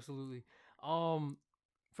gotta see that. Absolutely.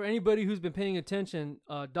 For anybody who's been paying attention,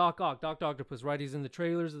 Doc Octopus, right? He's in the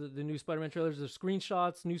trailers, the new Spider-Man trailers. There's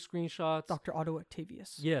new screenshots. Dr. Otto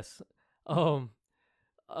Octavius. Yes. Man,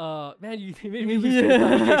 you made me lose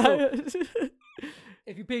okay, so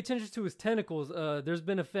if you pay attention to his tentacles, there's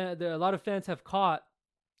been a lot of fans have caught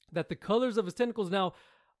that the colors of his tentacles now,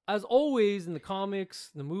 as always in the comics,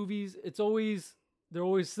 the movies, they're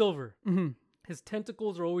always silver. His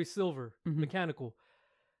tentacles are always silver, mechanical.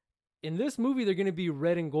 In this movie, they're going to be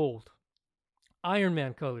red and gold. Iron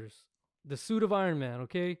Man colors. The suit of Iron Man,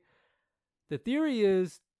 okay? The theory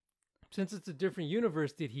is, since it's a different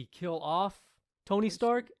universe, did he kill off Tony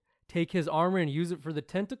Stark, take his armor and use it for the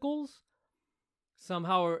tentacles?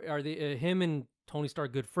 Somehow are they him and Tony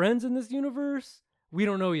Stark good friends in this universe? We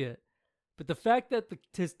don't know yet. But the fact that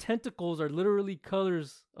his tentacles are literally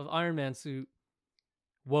colors of Iron Man suit,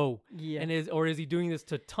 whoa. Yeah. And is he doing this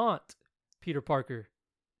to taunt Peter Parker?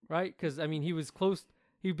 Right? Because, I mean, he was close.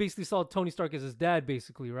 He basically saw Tony Stark as his dad,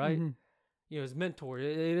 basically, right? You know, his mentor.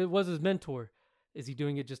 It was his mentor. Is he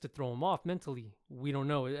doing it just to throw him off mentally? We don't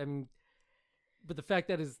know. I mean, but the fact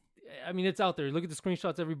that it's out there. Look at the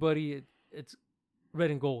screenshots, everybody. It's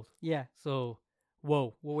red and gold. Yeah. So,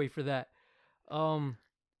 whoa, we'll wait for that.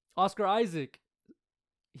 Oscar Isaac,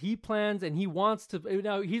 he plans and he wants to.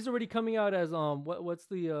 Now, he's already coming out as, what's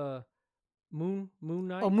the, Moon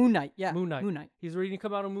Knight? Oh, Moon Knight. Yeah. Moon Knight. He's ready to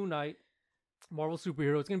come out on Moon Knight. Marvel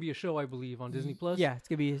superhero. It's gonna be a show, I believe, on Disney Plus. Yeah, it's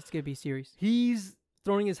gonna be a series. He's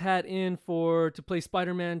throwing his hat in to play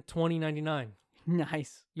Spider-Man 2099.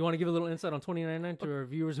 Nice. You want to give a little insight on 2099 to our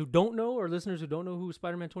viewers who don't know, or listeners who don't know who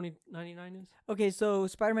Spider-Man 2099 is? Okay, so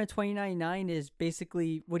Spider-Man 2099 is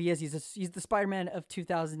basically what he is. He's the Spider-Man of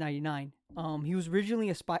 2099. He was originally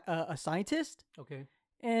a scientist. Okay.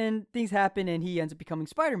 And things happen, and he ends up becoming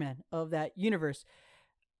Spider-Man of that universe.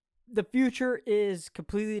 The future is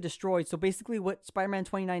completely destroyed. So basically what Spider-Man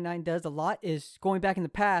 2099 does a lot is going back in the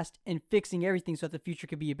past and fixing everything so that the future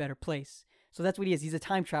could be a better place. So that's what he is. He's a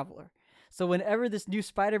time traveler. So whenever this new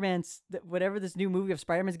whatever this new movie of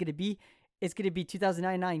Spider-Man is going to be, it's going to be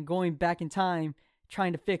 2099 going back in time,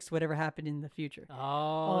 trying to fix whatever happened in the future.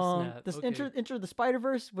 Oh, snap. This Okay. Enter the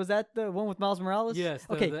Spider-Verse, was that the one with Miles Morales? Yes,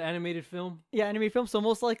 the animated film. Yeah, animated film. So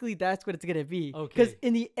most likely that's what it's going to be. Okay. Because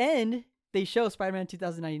in the end, they show Spider-Man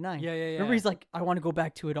 2099. Yeah. Remember, he's like, I want to go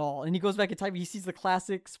back to it all. And he goes back in time. He sees the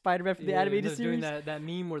classic Spider-Man from the animated series. Doing that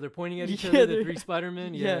meme where they're pointing at each other, the three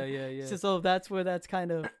Spider-Men. Yeah. So that's where that's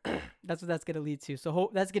kind of, that's what that's going to lead to. So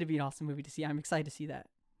that's going to be an awesome movie to see. I'm excited to see that.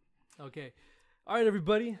 Okay. All right,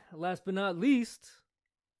 everybody. Last but not least,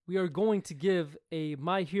 we are going to give a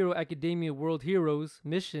My Hero Academia World Heroes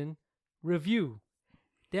mission review.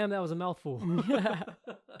 Damn, that was a mouthful.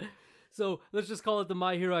 So let's just call it the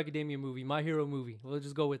My Hero Academia movie, My Hero movie. We'll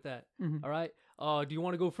just go with that. All right. Do you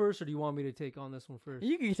want to go first, or do you want me to take on this one first?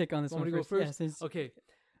 You can take on this one first. Go first? Yeah, okay.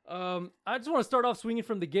 I just want to start off swinging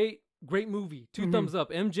from the gate. Great movie. 2 thumbs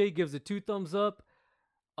up. MJ gives it 2 thumbs up.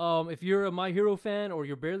 If you're a My Hero fan or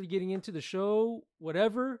you're barely getting into the show,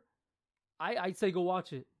 whatever, I'd say go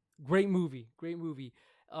watch it. Great movie.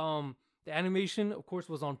 The animation, of course,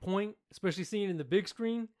 was on point, especially seeing it in the big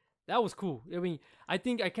screen. That was cool. I mean, I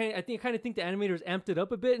kind of think the animators amped it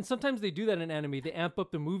up a bit, and sometimes they do that in anime. They amp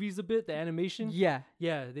up the movies a bit, the animation. Yeah.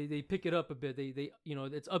 They pick it up a bit. They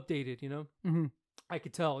it's updated. I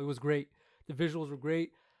could tell it was great. The visuals were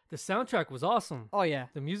great. The soundtrack was awesome. Oh yeah.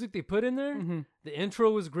 The music they put in there. The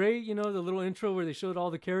intro was great. The little intro where they showed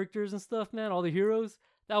all the characters and stuff. Man, all the heroes.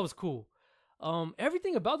 That was cool.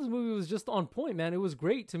 Everything about this movie was just on point, man. It was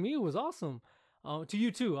great. To me, it was awesome. To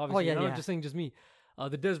you too, obviously. I'm not just saying just me.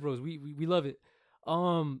 The Des Bros, we love it.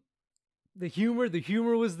 The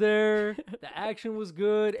humor was there. The action was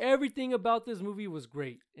good. Everything about this movie was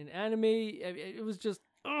great. In anime, it was just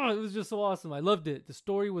so awesome. I loved it. The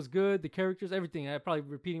story was good. The characters, everything. I'm probably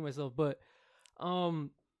repeating myself, but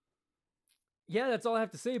yeah, that's all I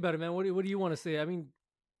have to say about it, man. What do you want to say? I mean,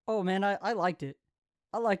 oh man, I liked it.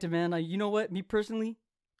 I liked it, man. You know what? Me personally,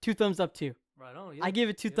 2 thumbs up too. Right on. Yeah. I give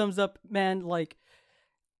it 2 thumbs up, man. Like,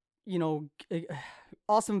 you know,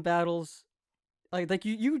 awesome battles. Like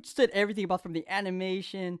you said everything about from the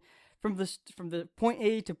animation, from the point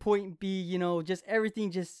A to point B. You know, just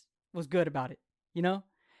everything just was good about it. You know,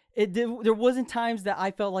 there wasn't times that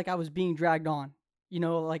I felt like I was being dragged on. You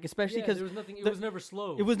know, like especially because there was nothing. It was never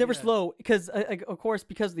slow. It was never slow because, of course,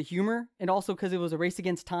 because of the humor, and also because it was a race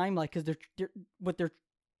against time. Like, because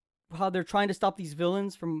how they're trying to stop these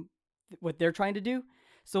villains from what they're trying to do.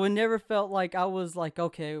 So it never felt like I was like,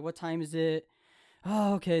 okay, what time is it?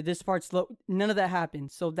 Oh, okay, this part's slow. None of that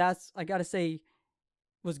happened. So that's, I gotta say,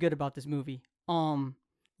 was good about this movie.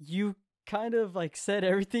 You kind of like said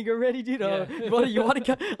everything already, dude. You want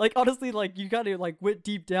to like, honestly, like you gotta like went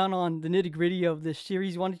deep down on the nitty gritty of this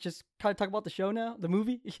series. You want to just kind of talk about the show now, the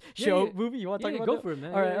movie, movie. You want to talk about? Go for it,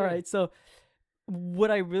 man. All right. So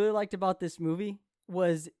what I really liked about this movie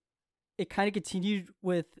was it kind of continued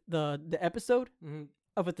with the episode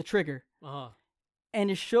of with the trigger,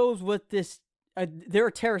 and it shows what this. They're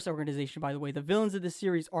a terrorist organization, by the way. The villains of this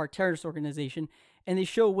series are a terrorist organization, and they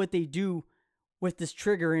show what they do with this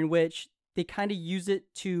trigger, in which they kind of use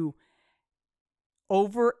it to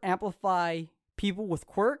over amplify people with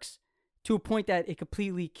quirks to a point that it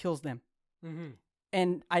completely kills them.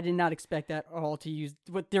 And I did not expect that at all to use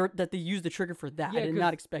that they use the trigger for that. I did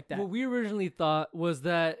not expect that. What we originally thought was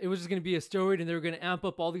that it was just going to be a steroid, and they were going to amp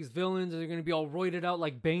up all these villains, and they're going to be all roided out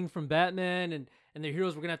like Bane from Batman, and their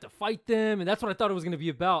heroes were going to have to fight them, and that's what I thought it was going to be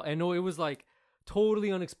about. And no, it was like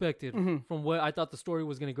totally unexpected from what I thought the story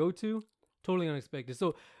was going to go to. Totally unexpected.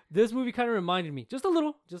 So this movie kind of reminded me just a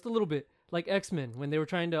little bit like X-Men when they were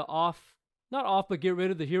trying to get rid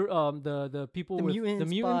of the hero, the people with the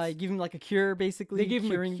mutants by giving like a cure, basically. They gave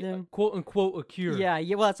curing them quote unquote a cure. Yeah.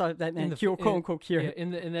 Well, that's all that meant. Quote unquote cure. Yeah, in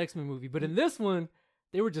the X-Men movie, but in this one,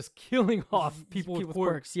 they were just killing off people with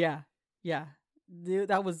quirks. Yeah. Dude,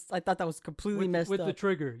 I thought that was completely messed up. With the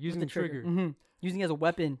trigger, using the trigger. Using it as a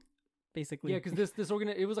weapon, basically. Yeah, because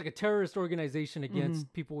it was like a terrorist organization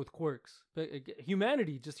against people with quirks. But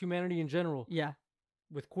humanity in general. Yeah.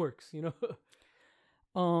 With quirks, you know?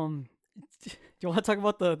 Do you want to talk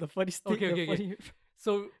about the funny stuff? Okay.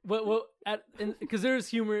 So, because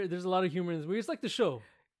there's a lot of humor in this movie. It's like the show.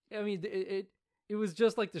 I mean, it was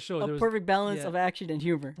just like the show. There was perfect balance of action and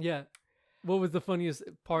humor. Yeah. What was the funniest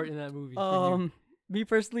part in that movie? Me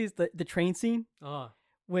personally is the train scene.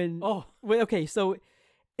 Okay, so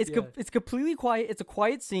it's completely quiet. It's a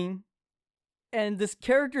quiet scene, and this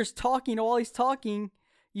character's talking. While he's talking,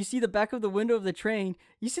 you see the back of the window of the train.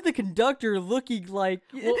 You see the conductor looking like.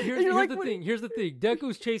 Well, here's the thing.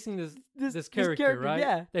 Deku's chasing this character, right?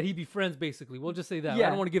 Yeah. That he befriends, basically. We'll just say that. Yeah. I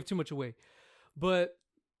don't want to give too much away, but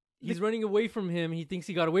he's running away from him. He thinks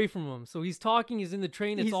he got away from him, so he's talking. He's in the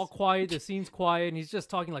train. It's all quiet. The scene's quiet, and he's just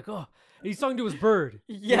talking like, oh. And he's talking to his bird.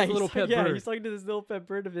 Yeah, his little pet bird. He's talking to this little pet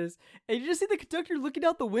bird of his, and you just see the conductor looking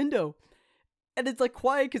out the window. And it's like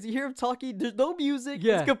quiet because you hear him talking. There's no music.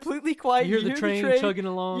 Yeah. It's completely quiet. You hear the train chugging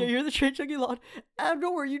along. Yeah, you hear the train chugging along. Out of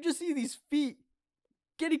nowhere, you just see these feet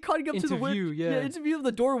cutting up to the window. Into view of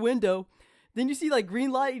the door window. Then you see like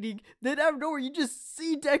green lighting. Then out of nowhere, you just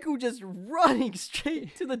see Deku just running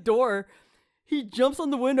straight to the door. He jumps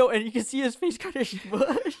on the window, and you can see his face kind of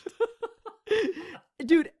smushed.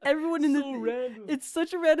 Dude, everyone in it's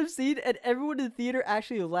such a random scene, and everyone in the theater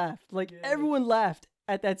actually laughed. Like everyone laughed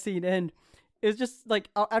at that scene, and it was just like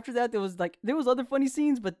after that there was other funny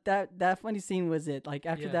scenes, but that funny scene was it. Like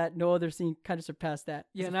after that, no other scene kind of surpassed that.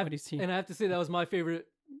 Yeah, and I have to say that was my favorite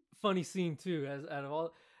funny scene too, as out of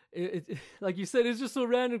all. It like you said, it's just so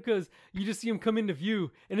random because you just see him come into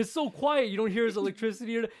view, and it's so quiet. You don't hear his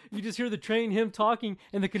electricity, or you just hear the train, him talking,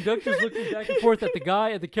 and the conductor's looking back and forth at the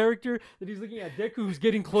character that he's looking at, Deku, who's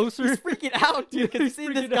getting closer. He's freaking out, dude, because he's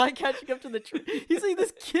seeing this guy catching up to the train. He's seeing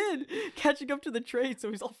this kid catching up to the train,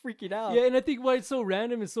 so he's all freaking out. Yeah, and I think why it's so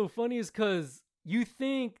random and so funny is because you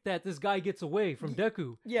think that this guy gets away from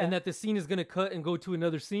Deku, and that the scene is gonna cut and go to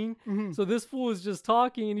another scene. So this fool is just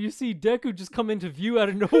talking, and you see Deku just come into view out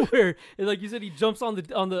of nowhere, and like you said, he jumps on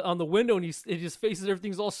the window, and he just faces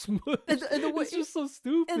everything's all smooth. It's just so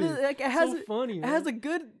stupid. And it has so funny. It has a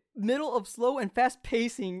good middle of slow and fast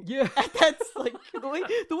pacing. Yeah, that's like the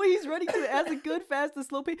way he's running through it has a good fast and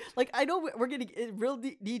slow pace. Like I know we're getting real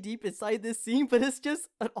deep inside this scene, but it's just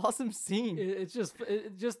an awesome scene. It's just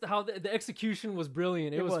how the execution was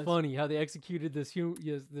brilliant. It was funny how they executed this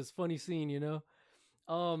funny scene. You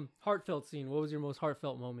know, heartfelt scene. What was your most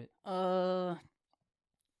heartfelt moment?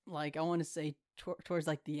 Like I want to say towards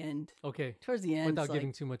like the end. Okay. Towards the end, without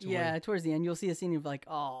giving too much away. Yeah, towards the end, you'll see a scene of like,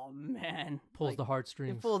 oh man, pulls the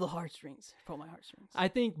heartstrings. Pull the heartstrings. Pull my heartstrings. I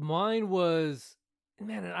think mine was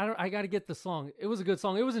man, I got to get the song. It was a good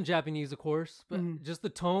song. It was in Japanese, of course, but just the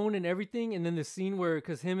tone and everything, and then the scene where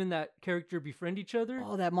because him and that character befriend each other.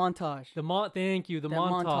 Oh, that montage. Thank you, the that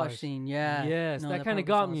montage scene. Yeah. Yes, No, that that kind part of was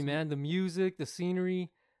got me, awesome. man. The music, the scenery,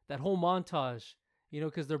 that whole montage. You know,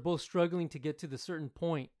 because they're both struggling to get to the certain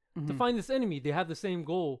point to find this enemy. They have the same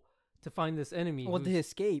goal to find this enemy. Well, to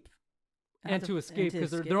escape. And to escape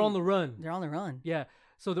because they're on the run. They're on the run. Yeah,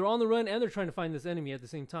 so they're on the run and they're trying to find this enemy at the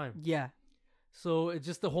same time. Yeah. So it's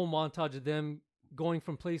just the whole montage of them going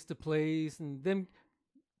from place to place and them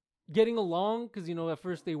getting along because, you know, at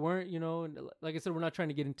first they weren't, you know, and like I said, we're not trying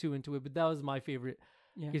to get into it, but that was my favorite.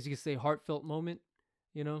 Yeah. I guess you could say heartfelt moment,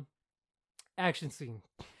 you know. Action scene.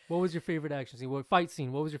 What was your favorite action scene? What fight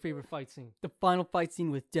scene? What was your favorite fight scene? The final fight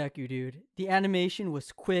scene with Deku, dude. The animation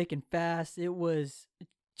was quick and fast. It was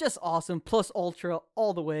just awesome. Plus ultra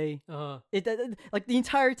all the way. Like the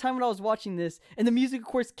entire time when I was watching this, and the music of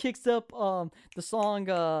course kicks up the song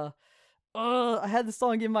I had the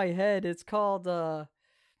song in my head. It's called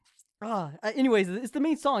anyways, it's the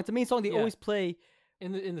main song. It's the main song they always play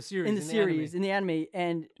in the series. In the anime.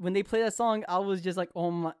 And when they play that song, I was just like,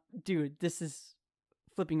 "Oh my dude, this is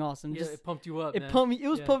flipping awesome." Yeah, it pumped you up. It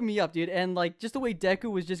was pumping me up, dude. And like just the way Deku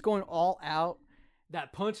was just going all out.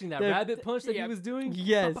 That punching, that rabbit punch that he was doing.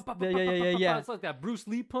 Yes. Yeah. It's like that Bruce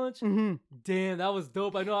Lee punch. Damn, that was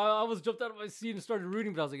dope. I know. I was jumped out of my seat and started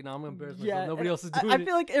rooting, but I was like, "No, I'm gonna embarrass myself. Nobody else is doing it." I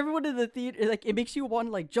feel like everyone in the theater, like, it makes you want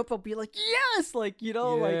to like jump up, and be like, "Yes!" Like, you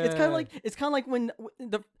know, like it's kind of like when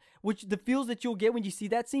the feels that you'll get when you see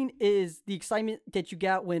that scene is the excitement that you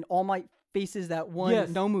get when All Might faces that one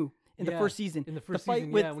Nomu. In the first season, when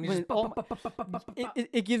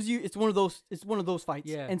it gives you, it's one of those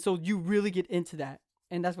fights, and so you really get into that,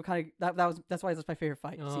 and that's what kind of that's why that's my favorite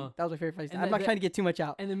fight. See, that was my favorite fight. I'm not trying to get too much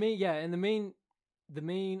out. And the main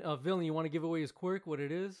villain, you want to give away his quirk, what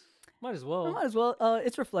it is? Might as well.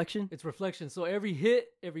 It's reflection. It's reflection. So every hit,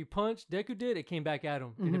 every punch Deku did, it came back at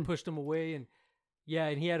him, and it pushed him away, and he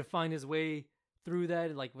had to find his way through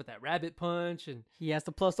that, like with that rabbit punch, and he has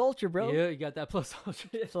the plus ultra, bro. Yeah, you got that plus ultra.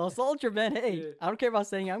 Plus ultra, man. Hey, I don't care about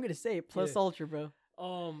saying it. I'm gonna say it. Plus ultra, bro.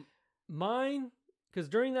 Mine, because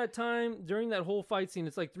during that whole fight scene,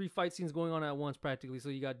 it's like 3 fight scenes going on at once practically. So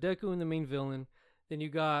you got Deku and the main villain, then you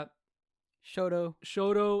got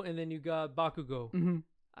Shoto, and then you got Bakugo.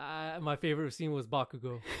 My favorite scene was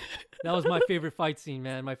Bakugo. That was my favorite fight scene,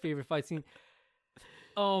 man. My favorite fight scene.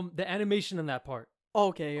 The animation in that part.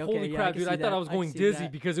 Okay. Holy crap, dude! I thought I was going dizzy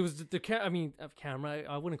because it was the camera.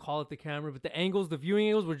 I wouldn't call it the camera, but the angles, the viewing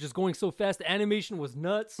angles were just going so fast. The animation was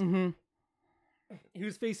nuts. He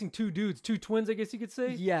was facing 2 dudes, 2 twins, I guess you could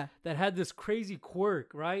say. Yeah. That had this crazy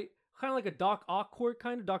quirk, right? Kind of like a Doc Ock quirk,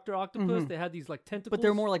 kind of Dr. Octopus. They had these like tentacles, but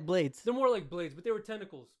they're more like blades. They're more like blades, but they were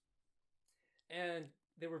tentacles, and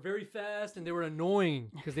they were very fast and they were annoying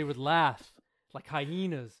because they would laugh like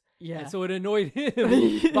hyenas. Yeah. And so it annoyed him.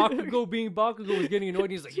 Bakugo being Bakugo was getting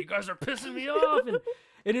annoyed. He's like, "You guys are pissing me off."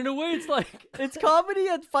 And in a way, it's like... it's comedy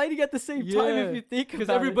and fighting at the same time if you think about it. Because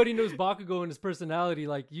everybody knows Bakugo and his personality.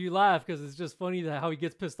 Like, you laugh because it's just funny how he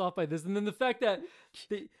gets pissed off by this. And then the fact that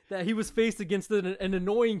he was faced against an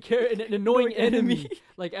annoying enemy.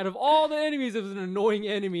 Like, out of all the enemies, it was an annoying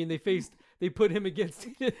enemy. And they put him against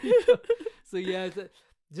him. So, yeah,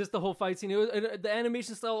 just the whole fight scene. The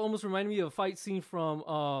animation style almost reminded me of a fight scene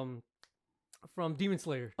from Demon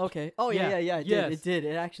Slayer. Okay. Oh yeah. It did.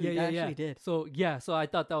 It actually did. So I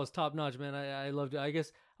thought that was top notch, man. I loved it. I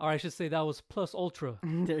guess, or I should say that was plus ultra.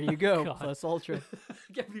 There you go. Plus ultra.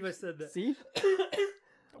 I can't believe I said that. See?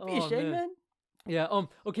 Don't be ashamed, man. Yeah.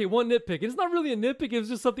 Okay. One nitpick. And it's not really a nitpick. It was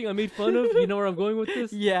just something I made fun of. You know where I'm going with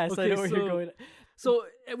this? Yes, I know where you're going. So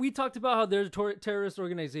we talked about how there's a terrorist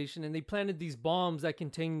organization, and they planted these bombs that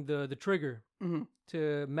contain the trigger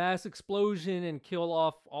to mass explosion and kill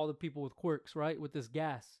off all the people with quirks, right? With this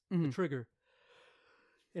gas, the trigger,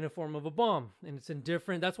 in a form of a bomb. And it's in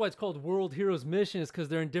different... That's why it's called World Heroes Mission, is because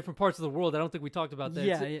they're in different parts of the world. I don't think we talked about that.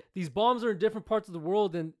 Yeah. These bombs are in different parts of the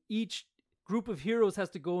world, and each group of heroes has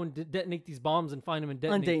to go and detonate these bombs and find them and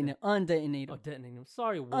detonate them. Undetonate them. Oh, detonate them.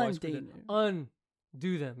 Sorry,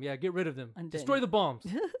 undo them. Yeah, get rid of them. Destroy the bombs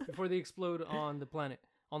before they explode on the planet,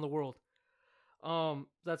 on the world.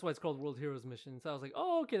 That's why it's called World Heroes Mission. So I was like,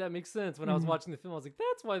 oh, okay, that makes sense. When I was watching the film, I was like,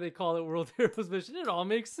 that's why they call it World Heroes Mission. It all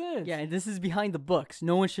makes sense. Yeah, and this is behind the books.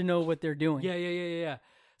 No one should know what they're doing. Yeah.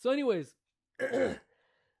 So anyways,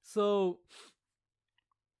 so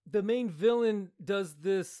the main villain does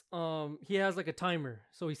this. He has like a timer.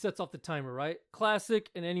 So he sets off the timer, right? Classic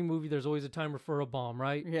in any movie, there's always a timer for a bomb,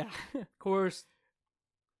 right? Yeah. Of course,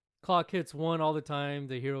 clock hits 1 all the time.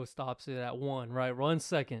 The hero stops it at 1, right? 1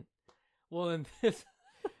 second. Well, in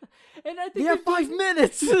And I think They have 5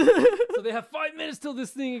 minutes. so they have 5 minutes till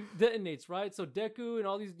this thing detonates, right? So Deku and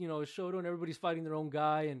all these, Shoto and everybody's fighting their own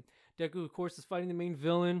guy, and Deku, of course, is fighting the main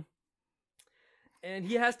villain. And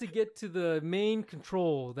he has to get to the main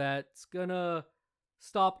control that's gonna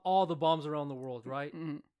stop all the bombs around the world, right?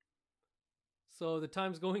 Mm-hmm. So the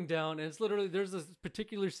time's going down, and it's literally, there's this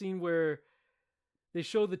particular scene where they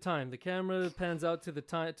show the time. The camera pans out to the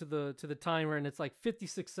time to the timer, and it's like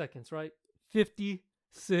 56 seconds, right?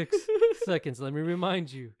 56 seconds. Let me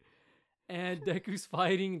remind you. And Deku's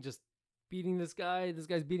fighting, just beating this guy. This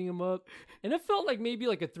guy's beating him up, and it felt like maybe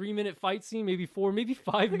like a 3-minute fight scene, maybe 4, maybe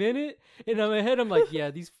 5 minute. And in my head, I'm like, yeah,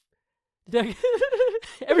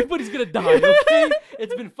 everybody's gonna die. Okay,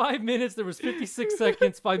 it's been 5 minutes. There was 56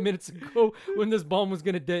 seconds 5 minutes ago when this bomb was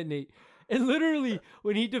gonna detonate. And literally,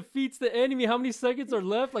 when he defeats the enemy, how many seconds are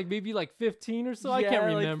left? Like maybe like 15 or so. I can't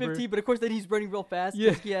remember. Like 15, but of course then he's running real fast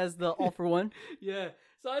because he has the all for one. Yeah.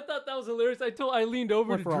 So I thought that was hilarious. I leaned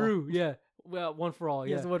over to Drew. Yeah. Well, one for all.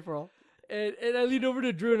 Yeah. Yes, one for all. And I leaned over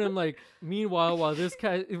to Drew and I'm like, meanwhile, while this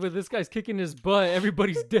guy's kicking his butt,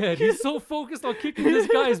 everybody's dead. He's so focused on kicking this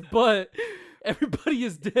guy's butt, everybody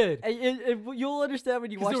is dead. And you'll understand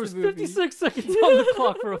when you watch the movie. There was 56 seconds on the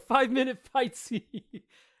clock for a 5-minute fight scene.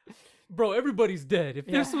 Bro, everybody's dead. If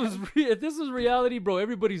this was reality, bro,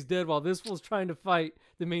 everybody's dead while this was trying to fight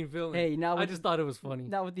the main villain. Hey, I just thought it was funny.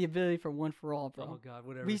 Not with the ability for one for all, bro. Oh God,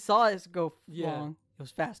 whatever. We saw it go long. It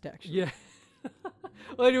was fast, actually. Yeah.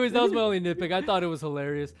 Well, anyways, that was my only nitpick. I thought it was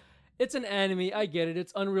hilarious. It's an anime. I get it.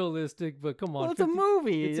 It's unrealistic, but come on. Well, it's a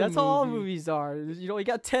movie. That's how all movies are. You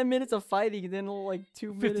got 10 minutes of fighting and then like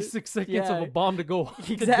 2 minutes. 56 seconds of a bomb to go.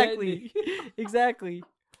 Exactly. Exactly.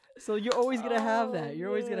 So you're always going to have that. You're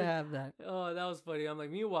always going to have that. Oh, that was funny. I'm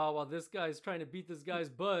like, meanwhile, while this guy's trying to beat this guy's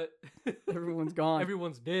butt, everyone's gone.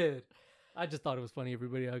 Everyone's dead. I just thought it was funny,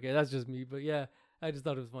 everybody. Okay, that's just me. But yeah, I just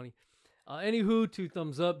thought it was funny. Anywho, 2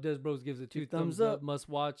 thumbs up. Des Bros gives it 2 thumbs up. Must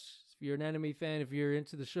watch. If you're an anime fan, if you're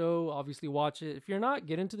into the show, obviously watch it. If you're not,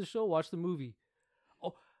 get into the show, watch the movie.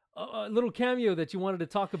 Oh, a little cameo that you wanted to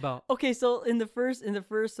talk about. Okay, so in the first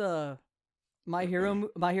My Hero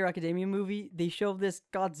Academia movie, they show this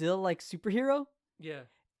Godzilla like superhero. Yeah.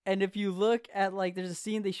 And if you look at like, there's a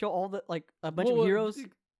scene they show all the like a bunch of heroes.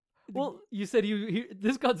 Well, you said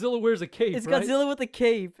this Godzilla wears a cape. It's right? Godzilla with a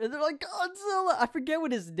cape, and they're like Godzilla. I forget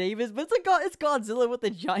what his name is, but it's Godzilla with a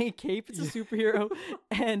giant cape. It's a superhero,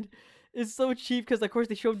 and it's so cheap because of course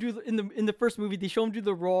they show him do in the first movie they show him do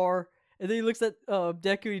the roar, and then he looks at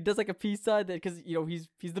Deku. He does like a peace sign that because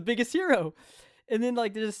he's the biggest hero, and then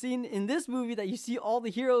like there's a scene in this movie that you see all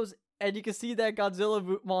the heroes. And you can see that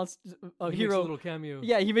Godzilla monster hero. Makes a little cameo.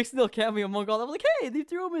 Yeah, he makes a little cameo among all. I'm like, hey, they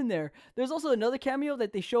threw him in there. There's also another cameo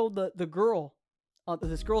that they showed the girl,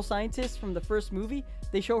 this girl scientist from the first movie.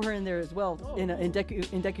 They show her in there as well in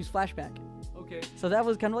Deku's flashback. Okay. So that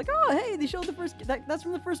was kind of like, oh, hey, they showed the first. That's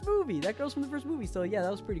from the first movie. That girl's from the first movie. So yeah, that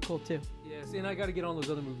was pretty cool too. Yeah, see, and I got to get on those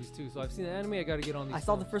other movies too. So I've seen the anime. I got to get on these. I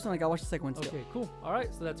saw the first one. I got to watch the second one too. Okay, cool. All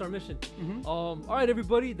right, so that's our mission. Mm-hmm. All right,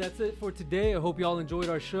 everybody, that's it for today. I hope y'all enjoyed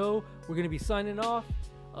our show. We're gonna be signing off.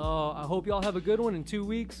 I hope y'all have a good one in 2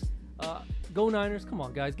 weeks. Go Niners! Come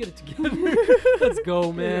on, guys, get it together. Let's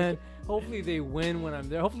go, man. Hopefully they win when I'm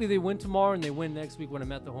there. Hopefully they win tomorrow and they win next week when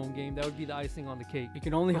I'm at the home game. That would be the icing on the cake. You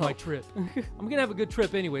can only hope. My trip. I'm gonna have a good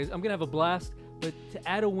trip, anyways. I'm gonna have a blast. But to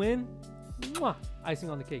add a win, icing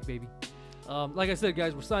on the cake, baby. Like I said,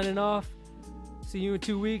 guys, we're signing off. See you in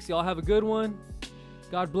 2 weeks. Y'all have a good one.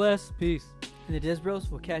 God bless. Peace. And the Des Bros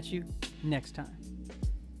will catch you next time.